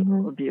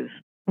 emotional abuse.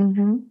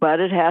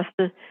 But it has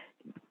to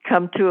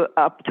come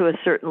up to a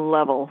certain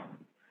level,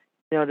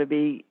 to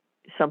be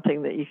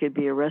something that you could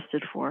be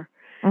arrested for.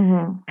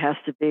 It has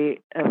to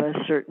be of a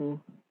certain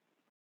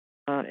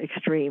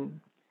extreme.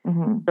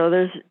 So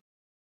there's,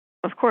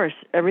 of course,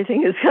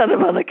 everything is kind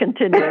of on a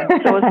continuum.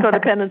 So is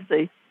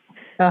codependency.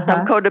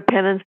 Some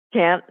codependents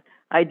can't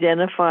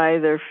identify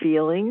their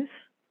feelings,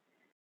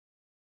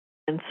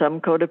 and some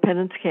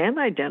codependents can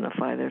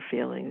identify their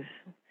feelings.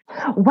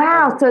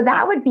 Wow. So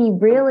that would be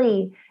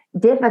really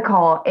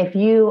difficult if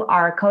you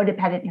are a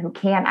codependent who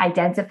can't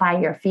identify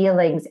your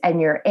feelings and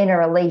you're in a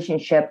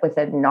relationship with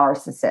a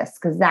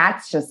narcissist, because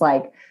that's just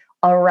like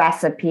a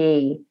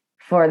recipe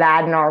for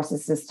that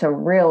narcissist to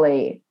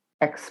really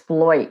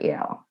exploit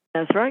you.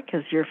 That's right,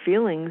 because your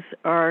feelings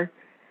are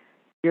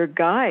your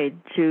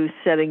guide to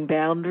setting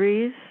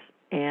boundaries,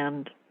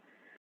 and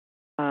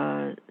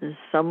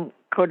some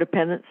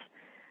codependents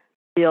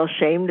feel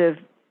ashamed of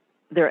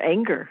their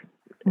anger,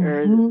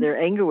 or their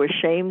anger was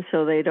shame,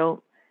 so they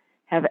don't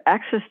have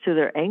access to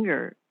their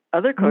anger.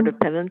 Other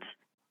codependents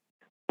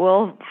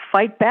will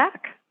fight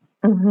back,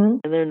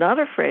 and they're not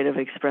afraid of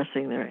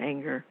expressing their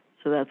anger,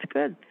 so that's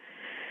good.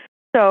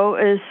 So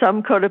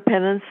some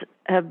codependents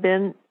have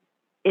been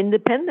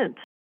independent,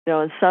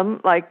 and some,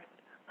 like,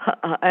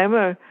 I'm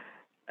a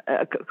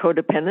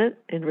codependent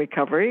in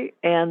recovery,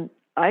 and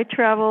I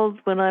traveled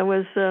when I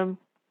was in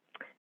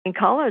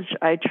college.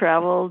 I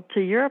traveled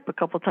to Europe a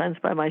couple times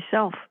by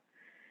myself.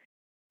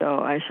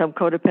 So some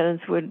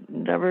codependents would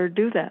never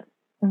do that.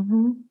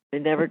 They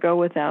never go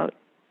without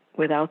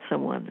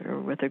someone or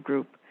with a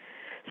group.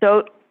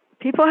 So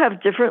people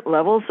have different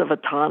levels of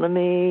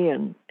autonomy,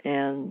 and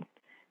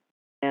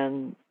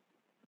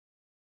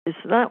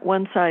it's not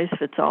one size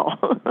fits all.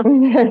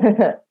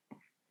 It's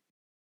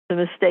a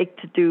mistake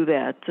to do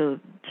that, to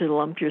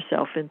lump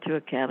yourself into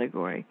a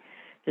category.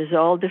 There's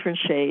all different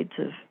shades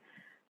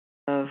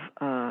of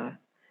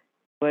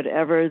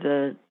whatever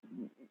the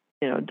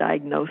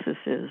diagnosis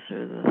is,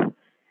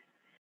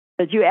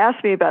 But you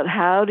asked me about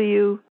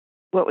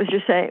what was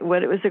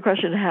the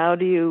question? How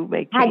do you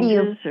make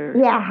changes?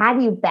 How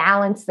do you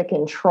balance the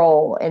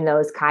control in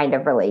those kind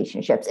of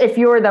relationships if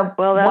you're the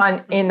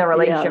one in the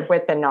relationship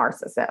with the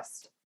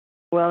narcissist?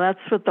 Well,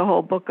 that's what the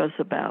whole book is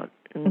about.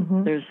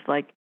 And there's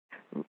like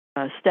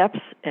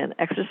steps and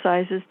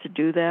exercises to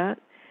do that.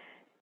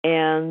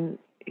 And,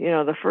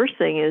 the first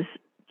thing is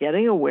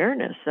getting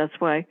awareness. That's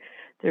why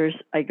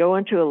I go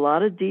into a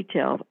lot of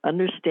detail of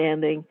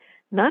understanding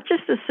not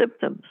just the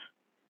symptoms.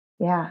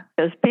 Yeah.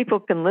 Because people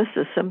can list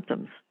the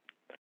symptoms.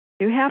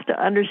 You have to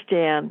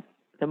understand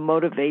the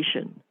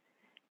motivation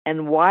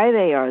and why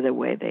they are the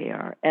way they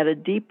are at a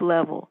deep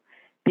level,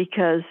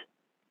 because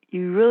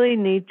you really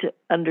need to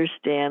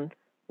understand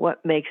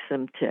what makes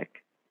them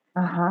tick.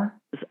 Time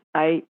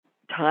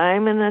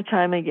and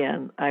time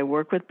again, I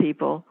work with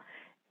people,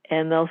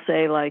 and they'll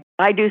say, like,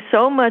 I do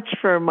so much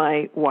for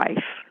my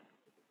wife.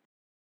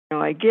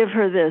 I give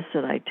her this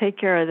and I take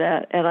care of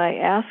that, and I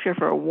ask her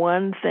for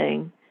one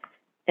thing,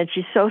 and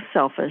she's so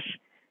selfish,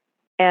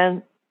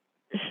 and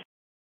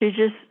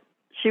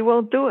she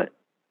won't do it.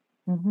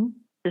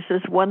 This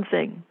is one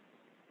thing.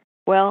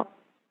 Well,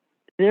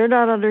 they're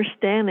not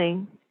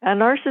understanding a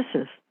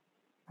narcissist.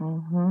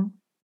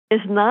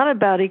 It's not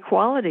about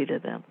equality to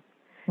them.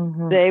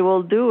 They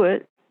will do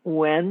it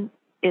when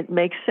it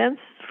makes sense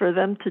for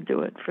them to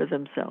do it for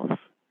themselves.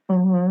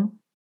 And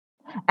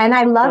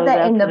I love that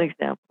that's an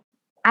example.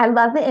 I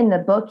love that in the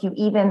book you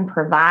even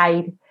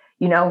provide,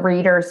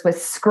 readers with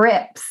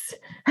scripts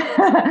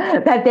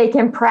that they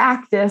can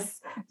practice,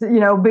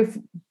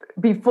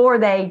 before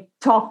they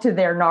talk to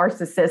their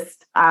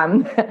narcissist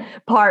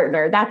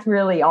partner. That's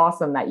really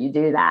awesome that you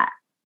do that.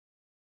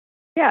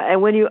 Yeah,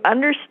 and when you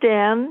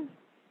understand,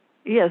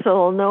 so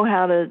they'll know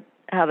how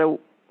to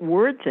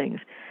word things.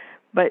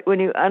 But when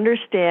you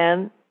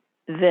understand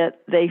that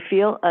they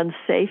feel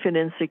unsafe and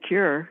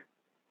insecure,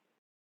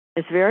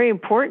 it's very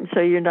important so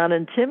you're not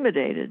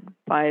intimidated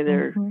by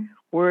their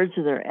words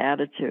and their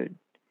attitude.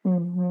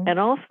 Mm-hmm. And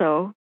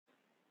also,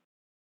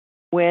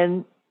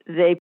 when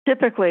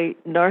typically,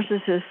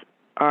 narcissists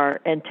are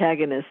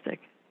antagonistic.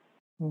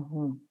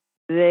 Mm-hmm.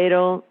 They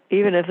don't,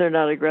 even if they're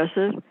not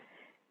aggressive,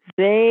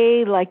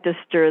 they like to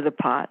stir the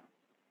pot.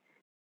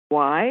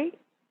 Why?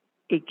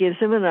 It gives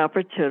them an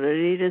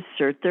opportunity to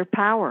assert their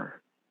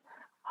power.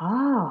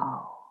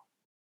 Oh.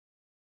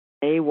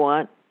 They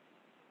would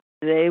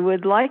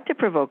like to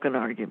provoke an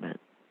argument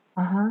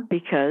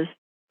because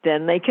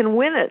then they can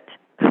win it.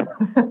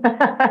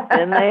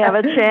 Then they have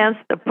a chance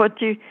to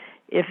put you,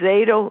 if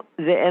they don't,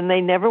 and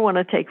they never want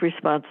to take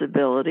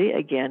responsibility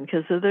again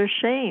because of their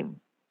shame.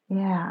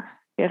 Yeah.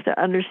 You have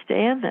to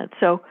understand that.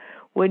 So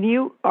when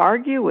you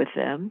argue with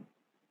them,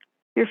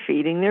 you're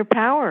feeding their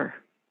power.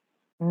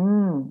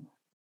 Mm.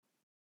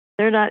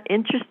 They're not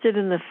interested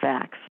in the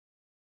facts.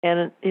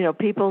 And,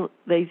 people,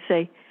 they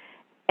say,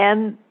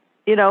 and,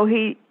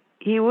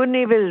 he wouldn't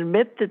even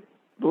admit that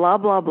blah,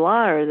 blah,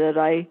 blah, or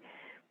that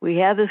we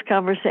had this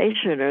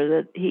conversation, or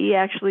that he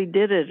actually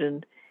did it.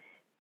 And,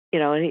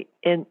 and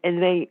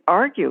they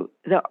argue.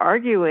 The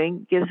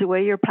arguing gives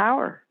away your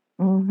power.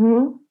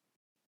 Mm-hmm.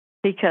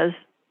 Because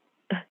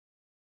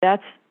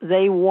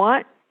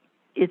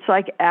it's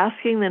like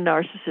asking the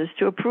narcissist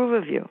to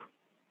approve of you.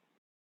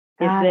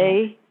 If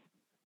they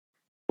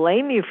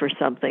blame you for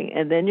something,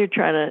 and then you're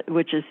trying to,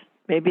 which is,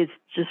 maybe it's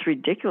just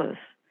ridiculous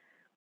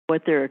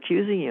what they're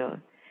accusing you of.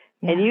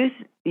 Yeah. And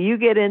you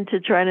get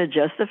into trying to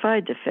justify,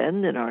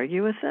 defend, and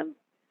argue with them.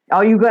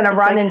 Oh, you're going to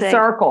run in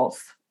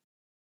circles.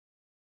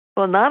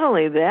 Well, not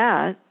only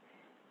that,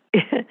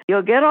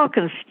 you'll get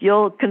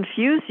you'll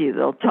confuse you.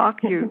 They'll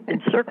talk you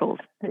in circles.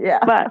 Yeah.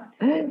 But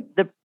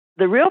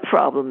the real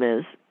problem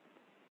is,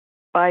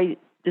 by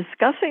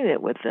discussing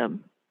it with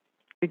them,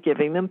 you're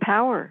giving them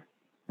power.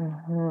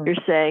 Mm-hmm. You're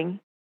saying,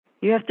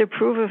 you have to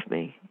approve of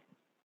me.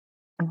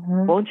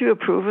 Mm-hmm. Won't you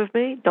approve of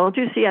me? Don't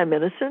you see I'm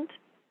innocent?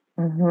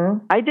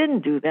 Mm-hmm. I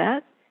didn't do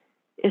that.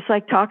 It's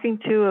like talking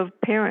to a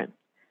parent.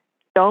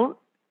 Don't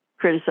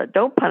criticize.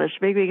 Don't punish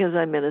me because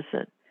I'm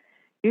innocent.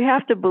 You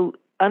have to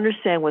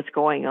understand what's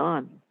going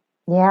on.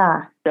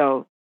 Yeah.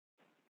 So,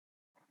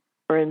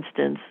 for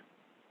instance,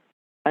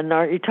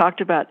 you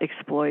talked about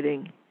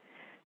exploiting.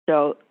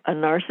 So a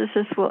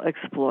narcissist will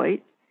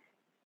exploit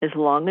as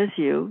long as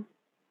you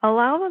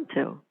allow them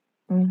to.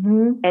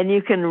 Mm-hmm. And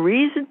you can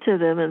reason to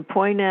them and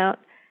point out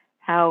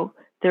how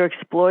they're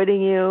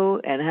exploiting you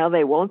and how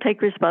they won't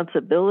take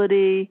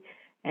responsibility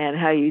and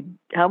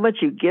how much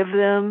you give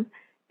them,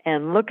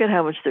 and look at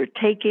how much they're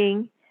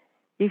taking.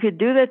 You could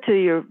do that till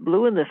you're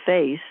blue in the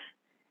face,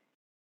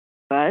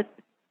 but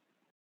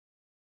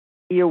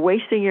you're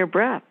wasting your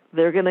breath.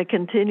 They're going to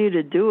continue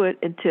to do it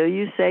until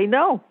you say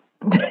no.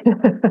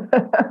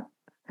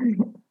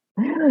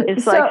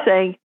 It's like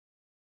saying,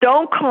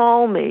 don't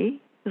call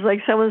me. It's like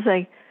someone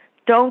saying,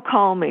 don't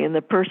call me, and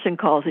the person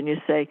calls and you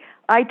say,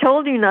 I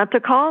told you not to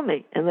call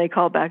me. And they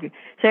call back and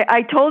say,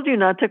 I told you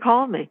not to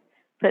call me.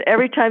 But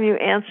every time you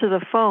answer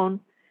the phone,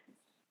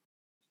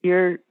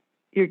 you're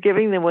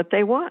giving them what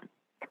they want.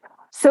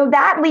 So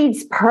that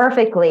leads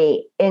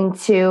perfectly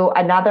into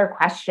another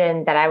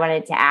question that I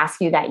wanted to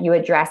ask you that you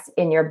address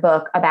in your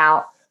book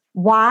about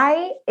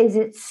why is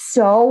it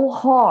so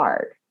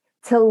hard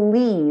to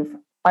leave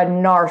a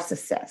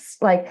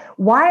narcissist? Like,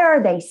 why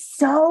are they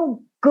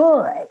so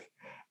good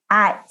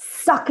at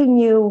sucking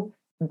you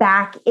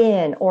back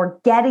in or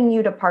getting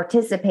you to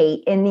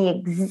participate in the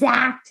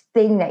exact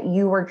thing that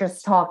you were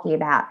just talking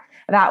about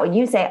when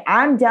you say,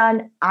 I'm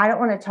done, I don't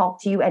want to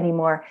talk to you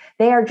anymore.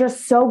 They are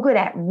just so good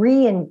at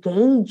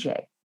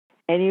re-engaging.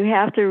 And you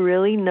have to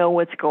really know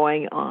what's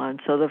going on.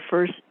 So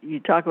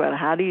you talk about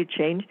how do you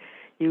change?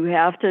 You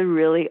have to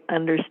really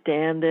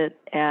understand it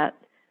at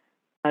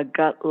a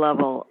gut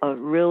level of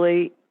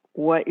really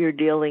what you're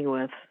dealing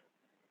with.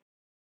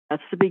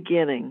 That's the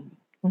beginning.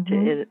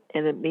 Mm-hmm.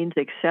 And it means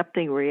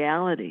accepting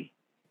reality.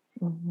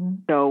 Mm-hmm.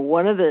 So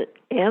one of the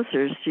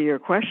answers to your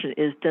question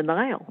is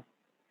denial.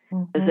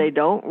 Because they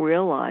don't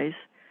realize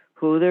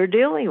who they're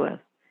dealing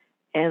with.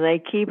 And they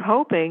keep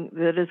hoping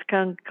that it's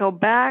going to go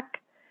back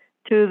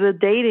to the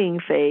dating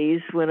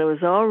phase when it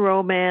was all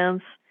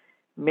romance.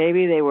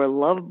 Maybe they were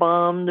love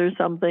bombed or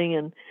something,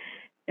 and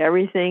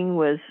everything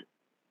was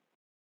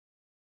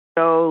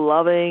so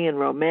loving and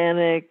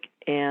romantic.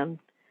 And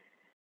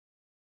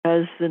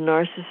because the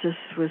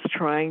narcissist was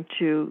trying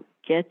to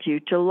get you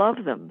to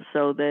love them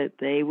so that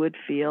they would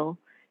feel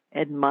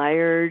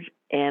admired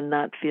and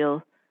not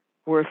feel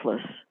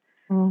worthless.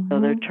 Mm-hmm. So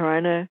they're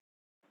trying to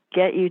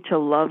get you to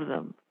love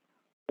them.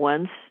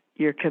 Once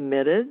you're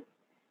committed,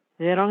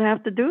 they don't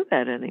have to do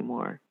that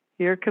anymore.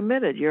 You're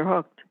committed. You're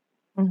hooked.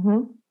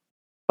 Mm-hmm.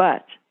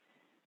 But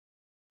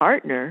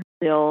partner,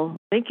 still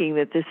thinking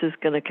that this is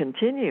going to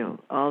continue.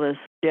 All this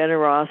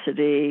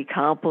generosity,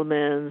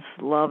 compliments,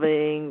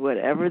 loving,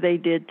 whatever they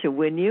did to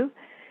win you,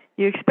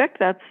 you expect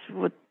that's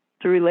what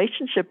the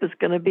relationship is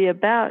going to be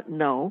about.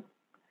 No.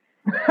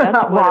 That's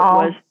what it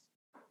was.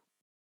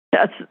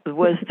 That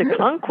was the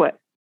conquest.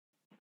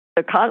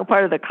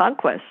 Part of the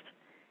conquest.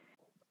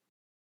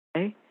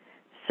 Okay?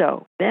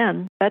 So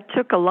then that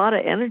took a lot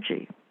of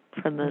energy.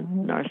 from the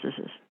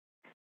narcissist.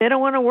 They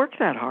don't want to work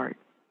that hard.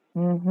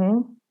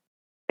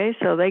 Okay,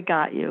 so they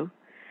got you.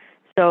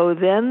 So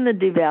then the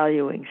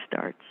devaluing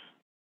starts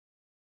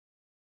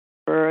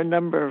for a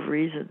number of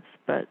reasons,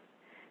 but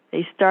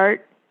they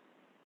start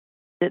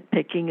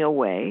nitpicking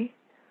away.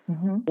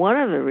 One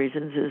of the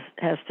reasons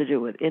has to do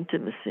with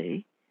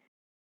intimacy,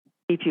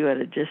 keep you at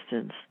a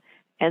distance,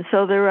 and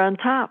so they're on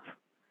top.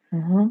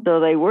 So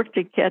they work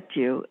to get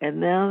you, and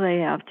now they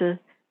have to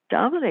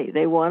dominate.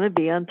 They want to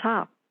be on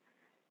top.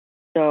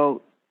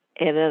 So,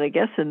 and then I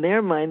guess in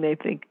their mind they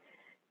think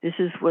this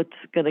is what's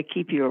going to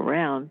keep you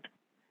around.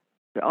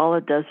 But all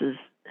it does is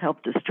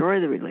help destroy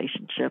the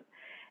relationship.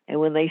 And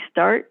when they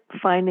start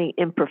finding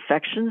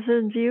imperfections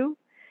in you,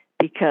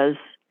 because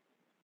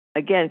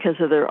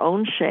of their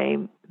own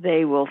shame,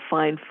 they will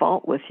find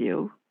fault with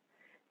you.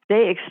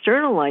 They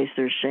externalize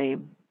their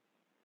shame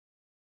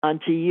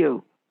onto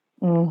you.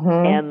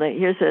 And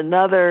here's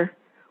another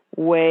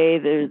way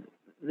the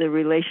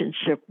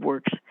relationship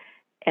works.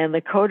 And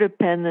the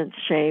codependent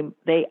shame,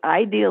 they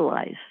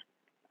idealize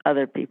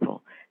other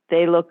people.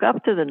 They look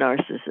up to the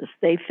narcissist.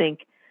 They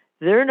think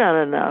they're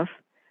not enough,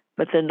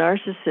 but the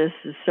narcissist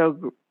is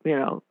so,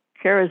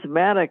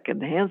 charismatic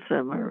and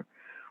handsome or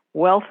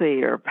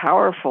wealthy or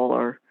powerful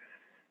or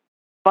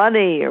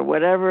funny or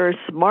whatever,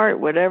 smart,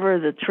 whatever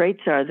the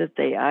traits are that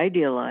they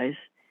idealize.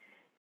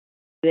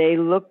 They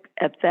look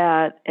at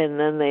that and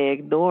then they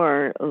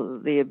ignore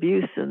the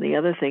abuse and the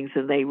other things,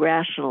 and they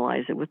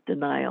rationalize it with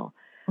denial.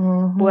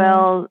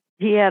 Well,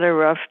 he had a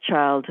rough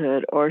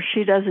childhood, or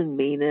she doesn't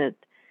mean it,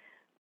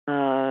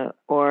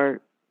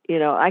 or,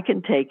 I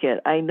can take it.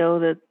 I know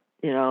that,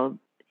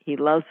 he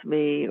loves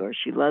me or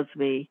she loves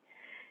me.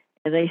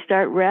 And they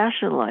start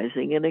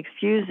rationalizing and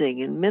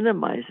excusing and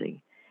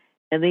minimizing.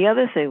 And the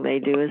other thing they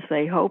do is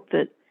they hope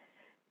that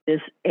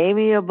this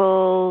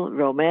amiable,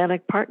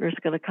 romantic partner is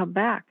going to come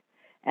back.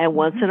 And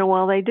once in a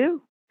while they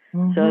do.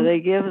 So they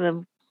give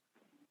them,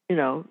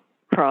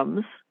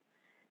 crumbs.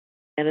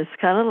 And it's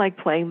kind of like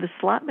playing the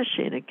slot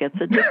machine. It gets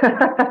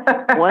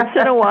addictive. Once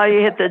in a while you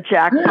hit the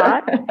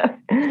jackpot,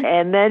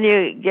 and then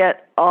you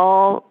get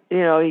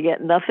you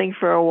get nothing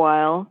for a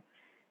while,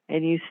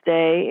 and you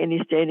stay and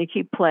you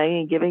keep playing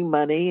and giving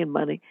money,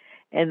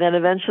 and then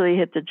eventually you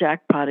hit the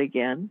jackpot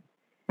again.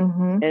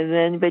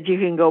 But you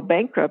can go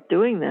bankrupt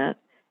doing that,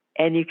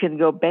 and you can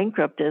go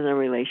bankrupt in a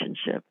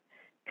relationship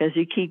because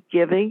you keep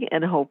giving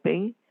and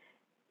hoping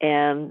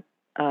and,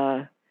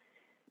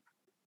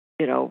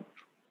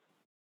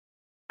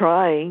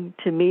 trying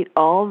to meet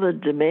all the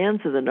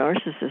demands of the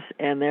narcissist,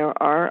 and there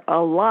are a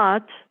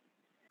lot.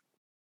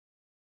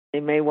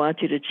 They may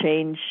want you to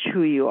change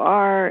who you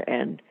are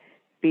and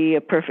be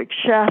a perfect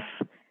chef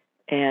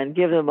and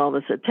give them all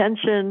this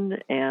attention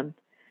and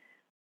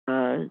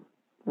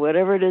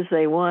whatever it is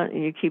they want,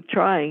 and you keep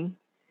trying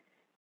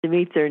to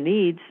meet their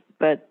needs,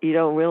 but you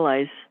don't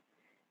realize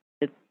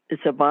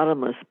it's a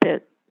bottomless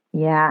pit.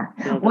 Yeah.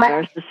 The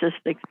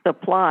narcissistic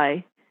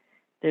supply,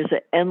 there's an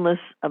endless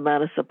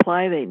amount of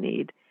supply they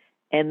need.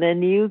 And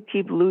then you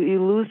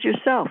lose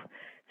yourself.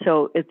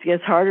 So it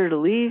gets harder to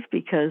leave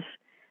because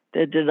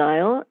the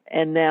denial,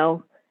 and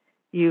now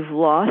you've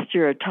lost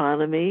your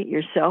autonomy.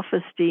 Your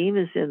self-esteem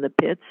is in the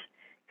pits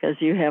because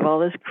you have all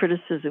this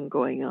criticism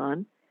going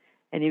on,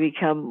 and you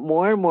become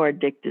more and more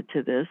addicted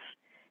to this,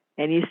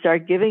 and you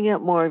start giving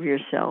up more of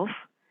yourself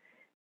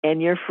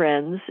and your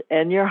friends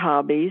and your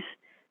hobbies.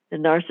 The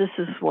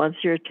narcissist wants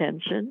your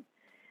attention.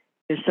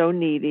 They're so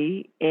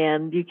needy,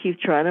 and you keep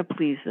trying to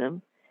please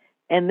them.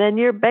 And then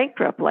you're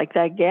bankrupt like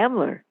that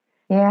gambler.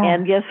 Yeah.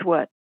 And guess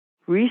what?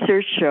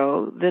 Research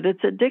show that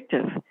it's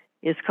addictive.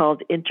 It's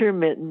called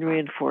intermittent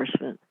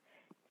reinforcement.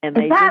 And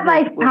is that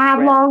like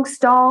Pavlov's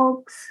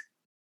dogs?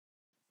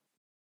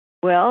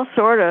 Well,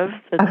 sort of.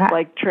 It's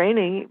like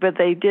training, but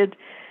they did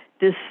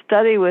this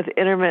study with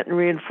intermittent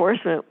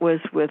reinforcement was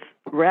with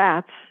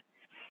rats,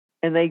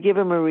 and they give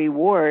them a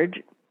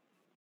reward,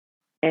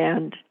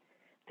 and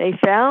they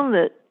found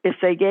that if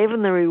they gave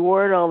them the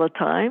reward all the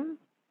time,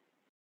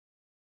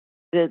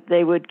 that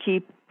they would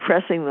keep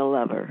pressing the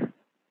lever.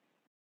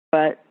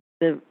 But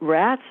the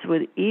rats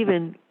would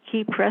even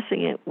keep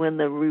pressing it when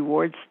the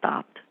reward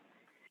stopped.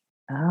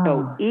 Oh.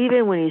 So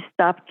even when you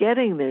stop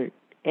getting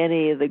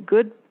any of the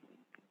good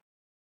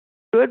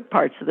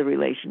parts of the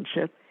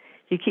relationship,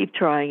 you keep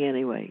trying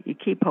anyway. You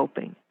keep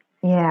hoping.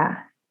 Yeah.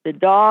 The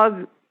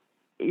dog,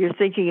 you're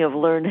thinking of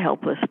learned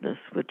helplessness,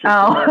 which is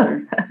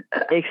another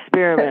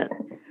experiment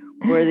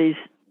where these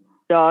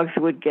dogs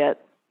would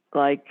get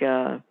like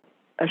a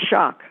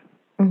shock.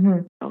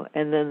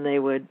 And then they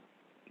would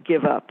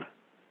give up.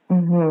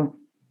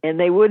 And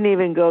they wouldn't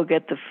even go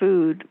get the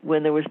food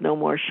when there was no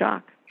more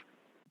shock.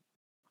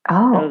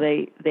 So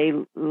they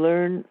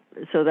learn.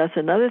 So that's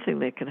another thing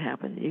that can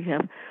happen. You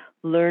have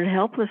learned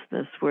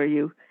helplessness where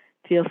you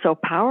feel so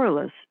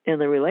powerless in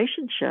the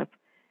relationship,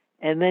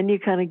 and then you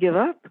kind of give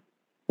up.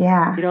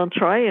 Yeah. You don't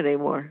try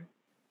anymore.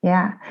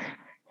 Yeah.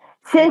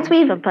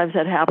 Sometimes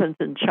that happens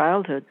in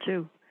childhood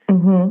too.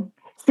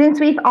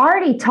 Since we've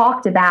already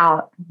talked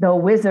about The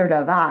Wizard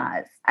of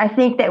Oz, I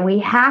think that we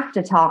have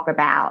to talk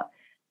about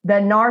The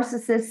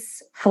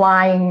Narcissist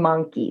Flying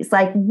Monkeys.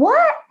 Like,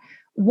 what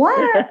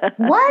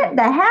the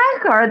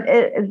heck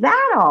is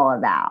that all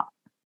about?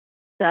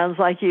 Sounds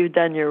like you've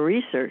done your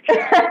research.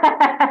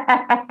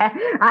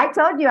 I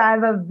told you I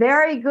have a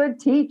very good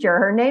teacher.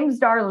 Her name's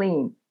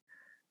Darlene.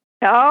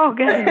 Oh,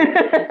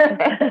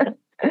 good.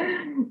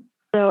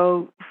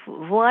 So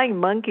flying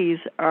monkeys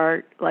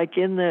are like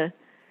in the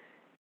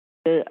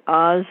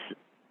Oz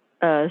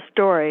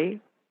story.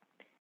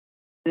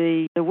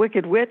 The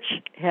Wicked Witch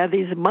had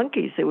these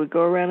monkeys that would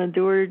go around and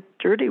do her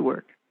dirty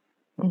work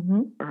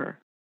for her.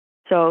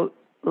 So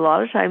a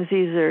lot of times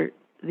these are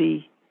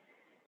the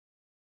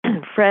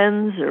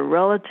friends or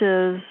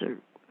relatives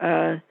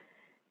that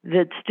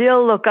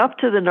still look up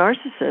to the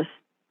narcissist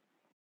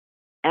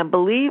and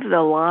believe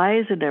the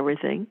lies and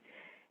everything.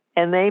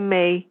 And they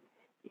may,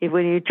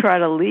 when you try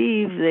to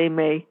leave,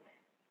 the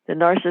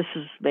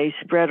narcissist may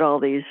spread all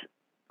these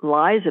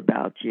lies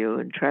about you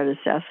and try to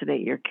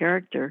assassinate your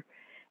character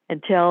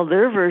and tell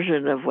their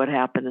version of what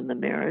happened in the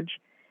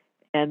marriage.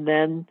 And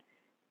then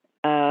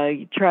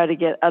you try to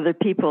get other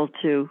people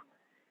to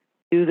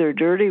do their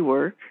dirty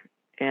work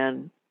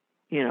and,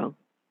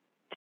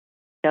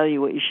 tell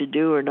you what you should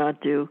do or not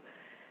do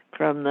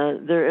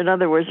in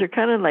other words, they're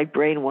kind of like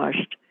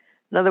brainwashed.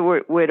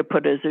 Another way to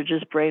put it is they're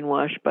just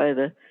brainwashed by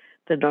the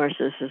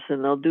narcissist,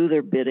 and they'll do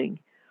their bidding,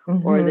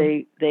 or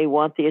they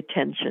want the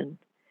attention.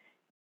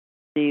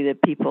 See the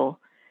people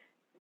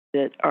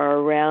that are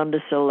around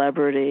a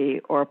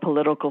celebrity or a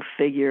political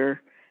figure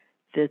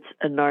that's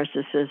a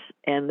narcissist,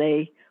 and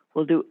they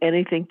will do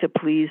anything to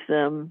please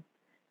them,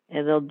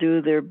 and they'll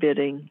do their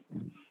bidding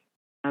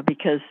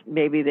because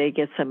maybe they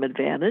get some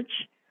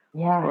advantage,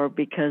 or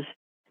because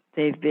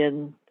they've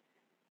been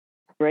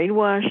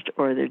brainwashed,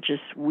 or they're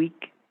just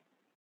weak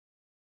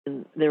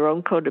in their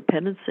own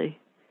codependency.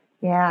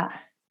 Yeah.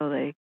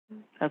 So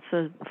that's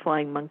a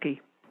flying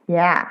monkey.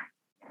 Yeah.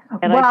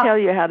 And I tell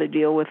you how to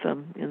deal with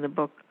them in the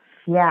book.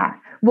 Yeah.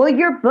 Well,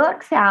 your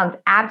book sounds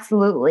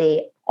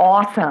absolutely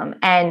awesome.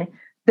 And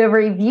the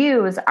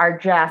reviews are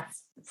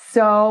just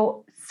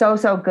so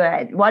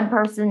good. One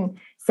person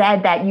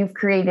said that you've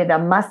created a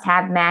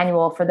must-have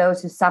manual for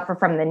those who suffer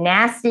from the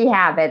nasty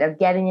habit of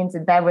getting into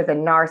bed with a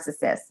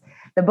narcissist.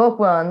 The book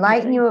will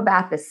enlighten you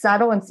about the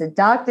subtle and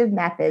seductive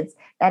methods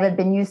that have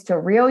been used to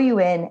reel you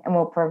in and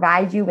will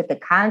provide you with the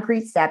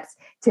concrete steps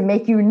to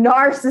make you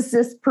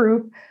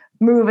narcissist-proof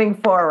moving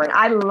forward.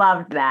 I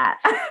loved that.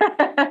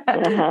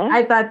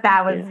 I thought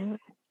that was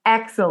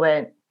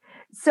excellent.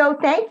 So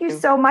thank you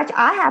so much.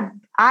 I've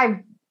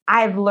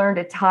learned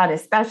a ton,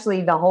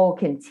 especially the whole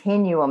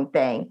continuum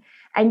thing.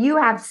 And you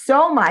have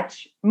so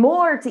much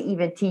more to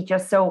even teach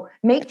us. So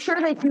make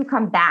sure that you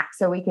come back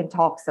so we can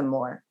talk some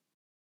more.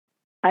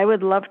 I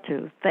would love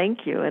to.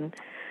 Thank you. And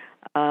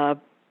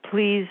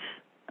please,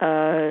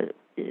 your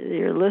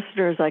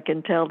listeners, I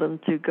can tell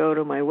them to go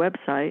to my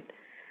website,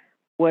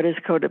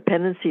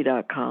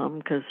 whatiscodependency.com,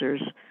 because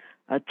there's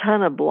a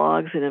ton of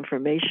blogs and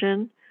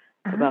information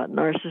about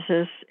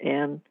narcissists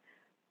and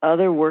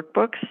other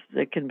workbooks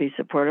that can be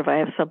supportive. I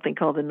have something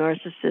called the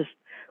Narcissist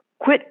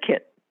Quit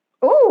Kit.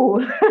 Ooh,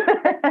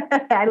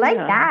 I like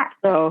that.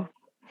 So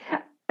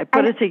I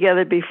put it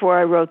together before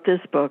I wrote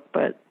this book,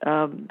 but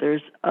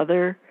there's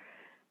other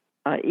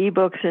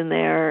ebooks in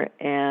there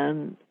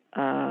and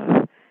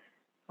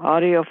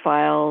audio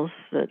files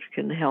that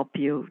can help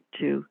you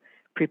to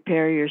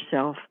prepare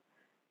yourself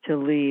to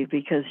leave,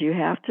 because you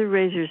have to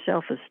raise your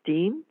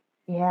self-esteem.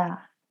 Yeah. You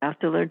have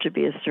to learn to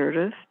be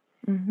assertive.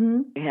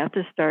 You have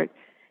to start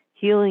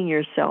healing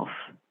yourself.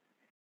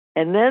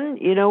 And then,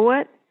 you know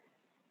what?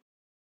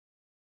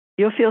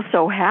 You'll feel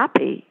so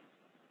happy,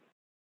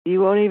 you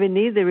won't even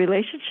need the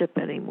relationship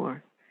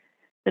anymore.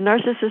 The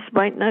narcissist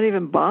might not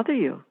even bother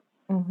you,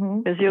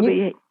 because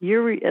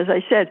as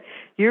I said,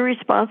 you're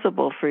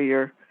responsible for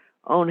your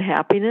own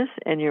happiness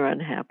and your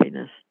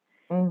unhappiness.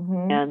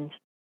 And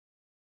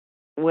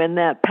when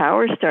that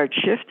power starts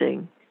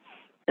shifting,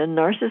 the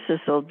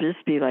narcissist will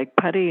just be like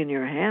putty in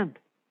your hand,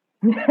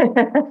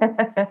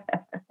 because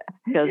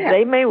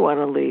they may want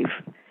to leave.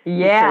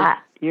 Yeah.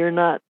 You're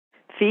not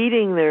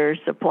feeding their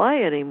supply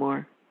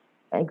anymore.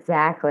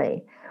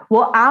 Exactly.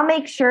 Well, I'll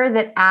make sure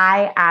that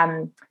I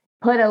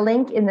put a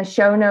link in the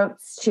show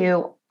notes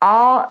to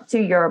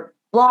your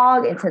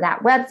blog and to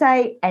that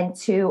website and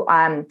to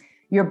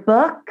your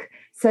book,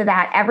 so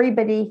that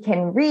everybody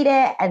can read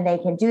it and they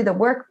can do the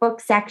workbook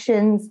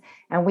sections,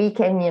 and we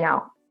can,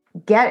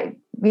 get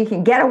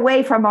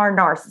away from our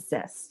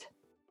narcissist.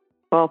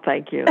 Well,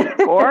 thank you.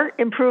 Or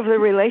improve the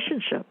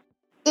relationship.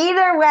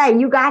 Either way,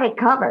 you got it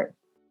covered.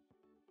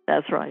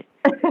 That's right.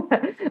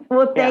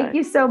 Well, thank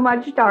you so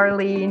much,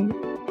 Darlene.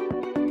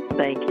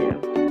 Thank you.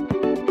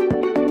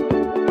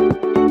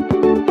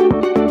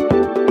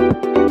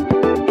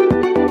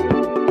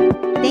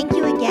 Thank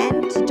you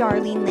again to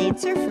Darlene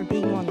Lancer for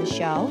being on the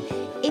show.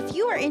 If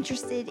you are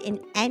interested in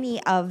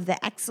any of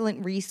the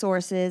excellent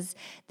resources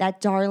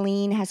that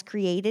Darlene has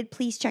created,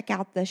 please check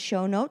out the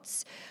show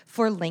notes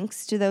for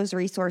links to those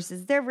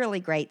resources. They're really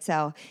great,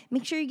 so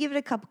make sure you give it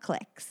a couple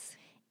clicks.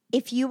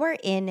 If you are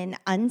in an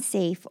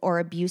unsafe or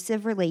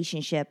abusive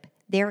relationship,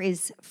 there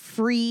is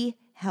free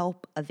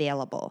help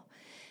available.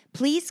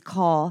 Please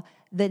call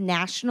the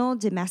National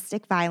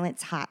Domestic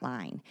Violence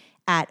Hotline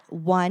at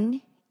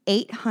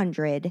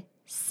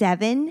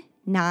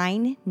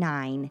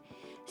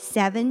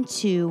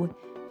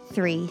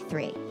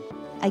 1-800-799-7233.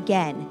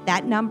 Again,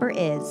 that number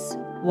is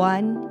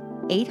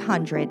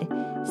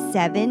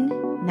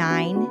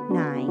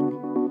 1-800-799-7233.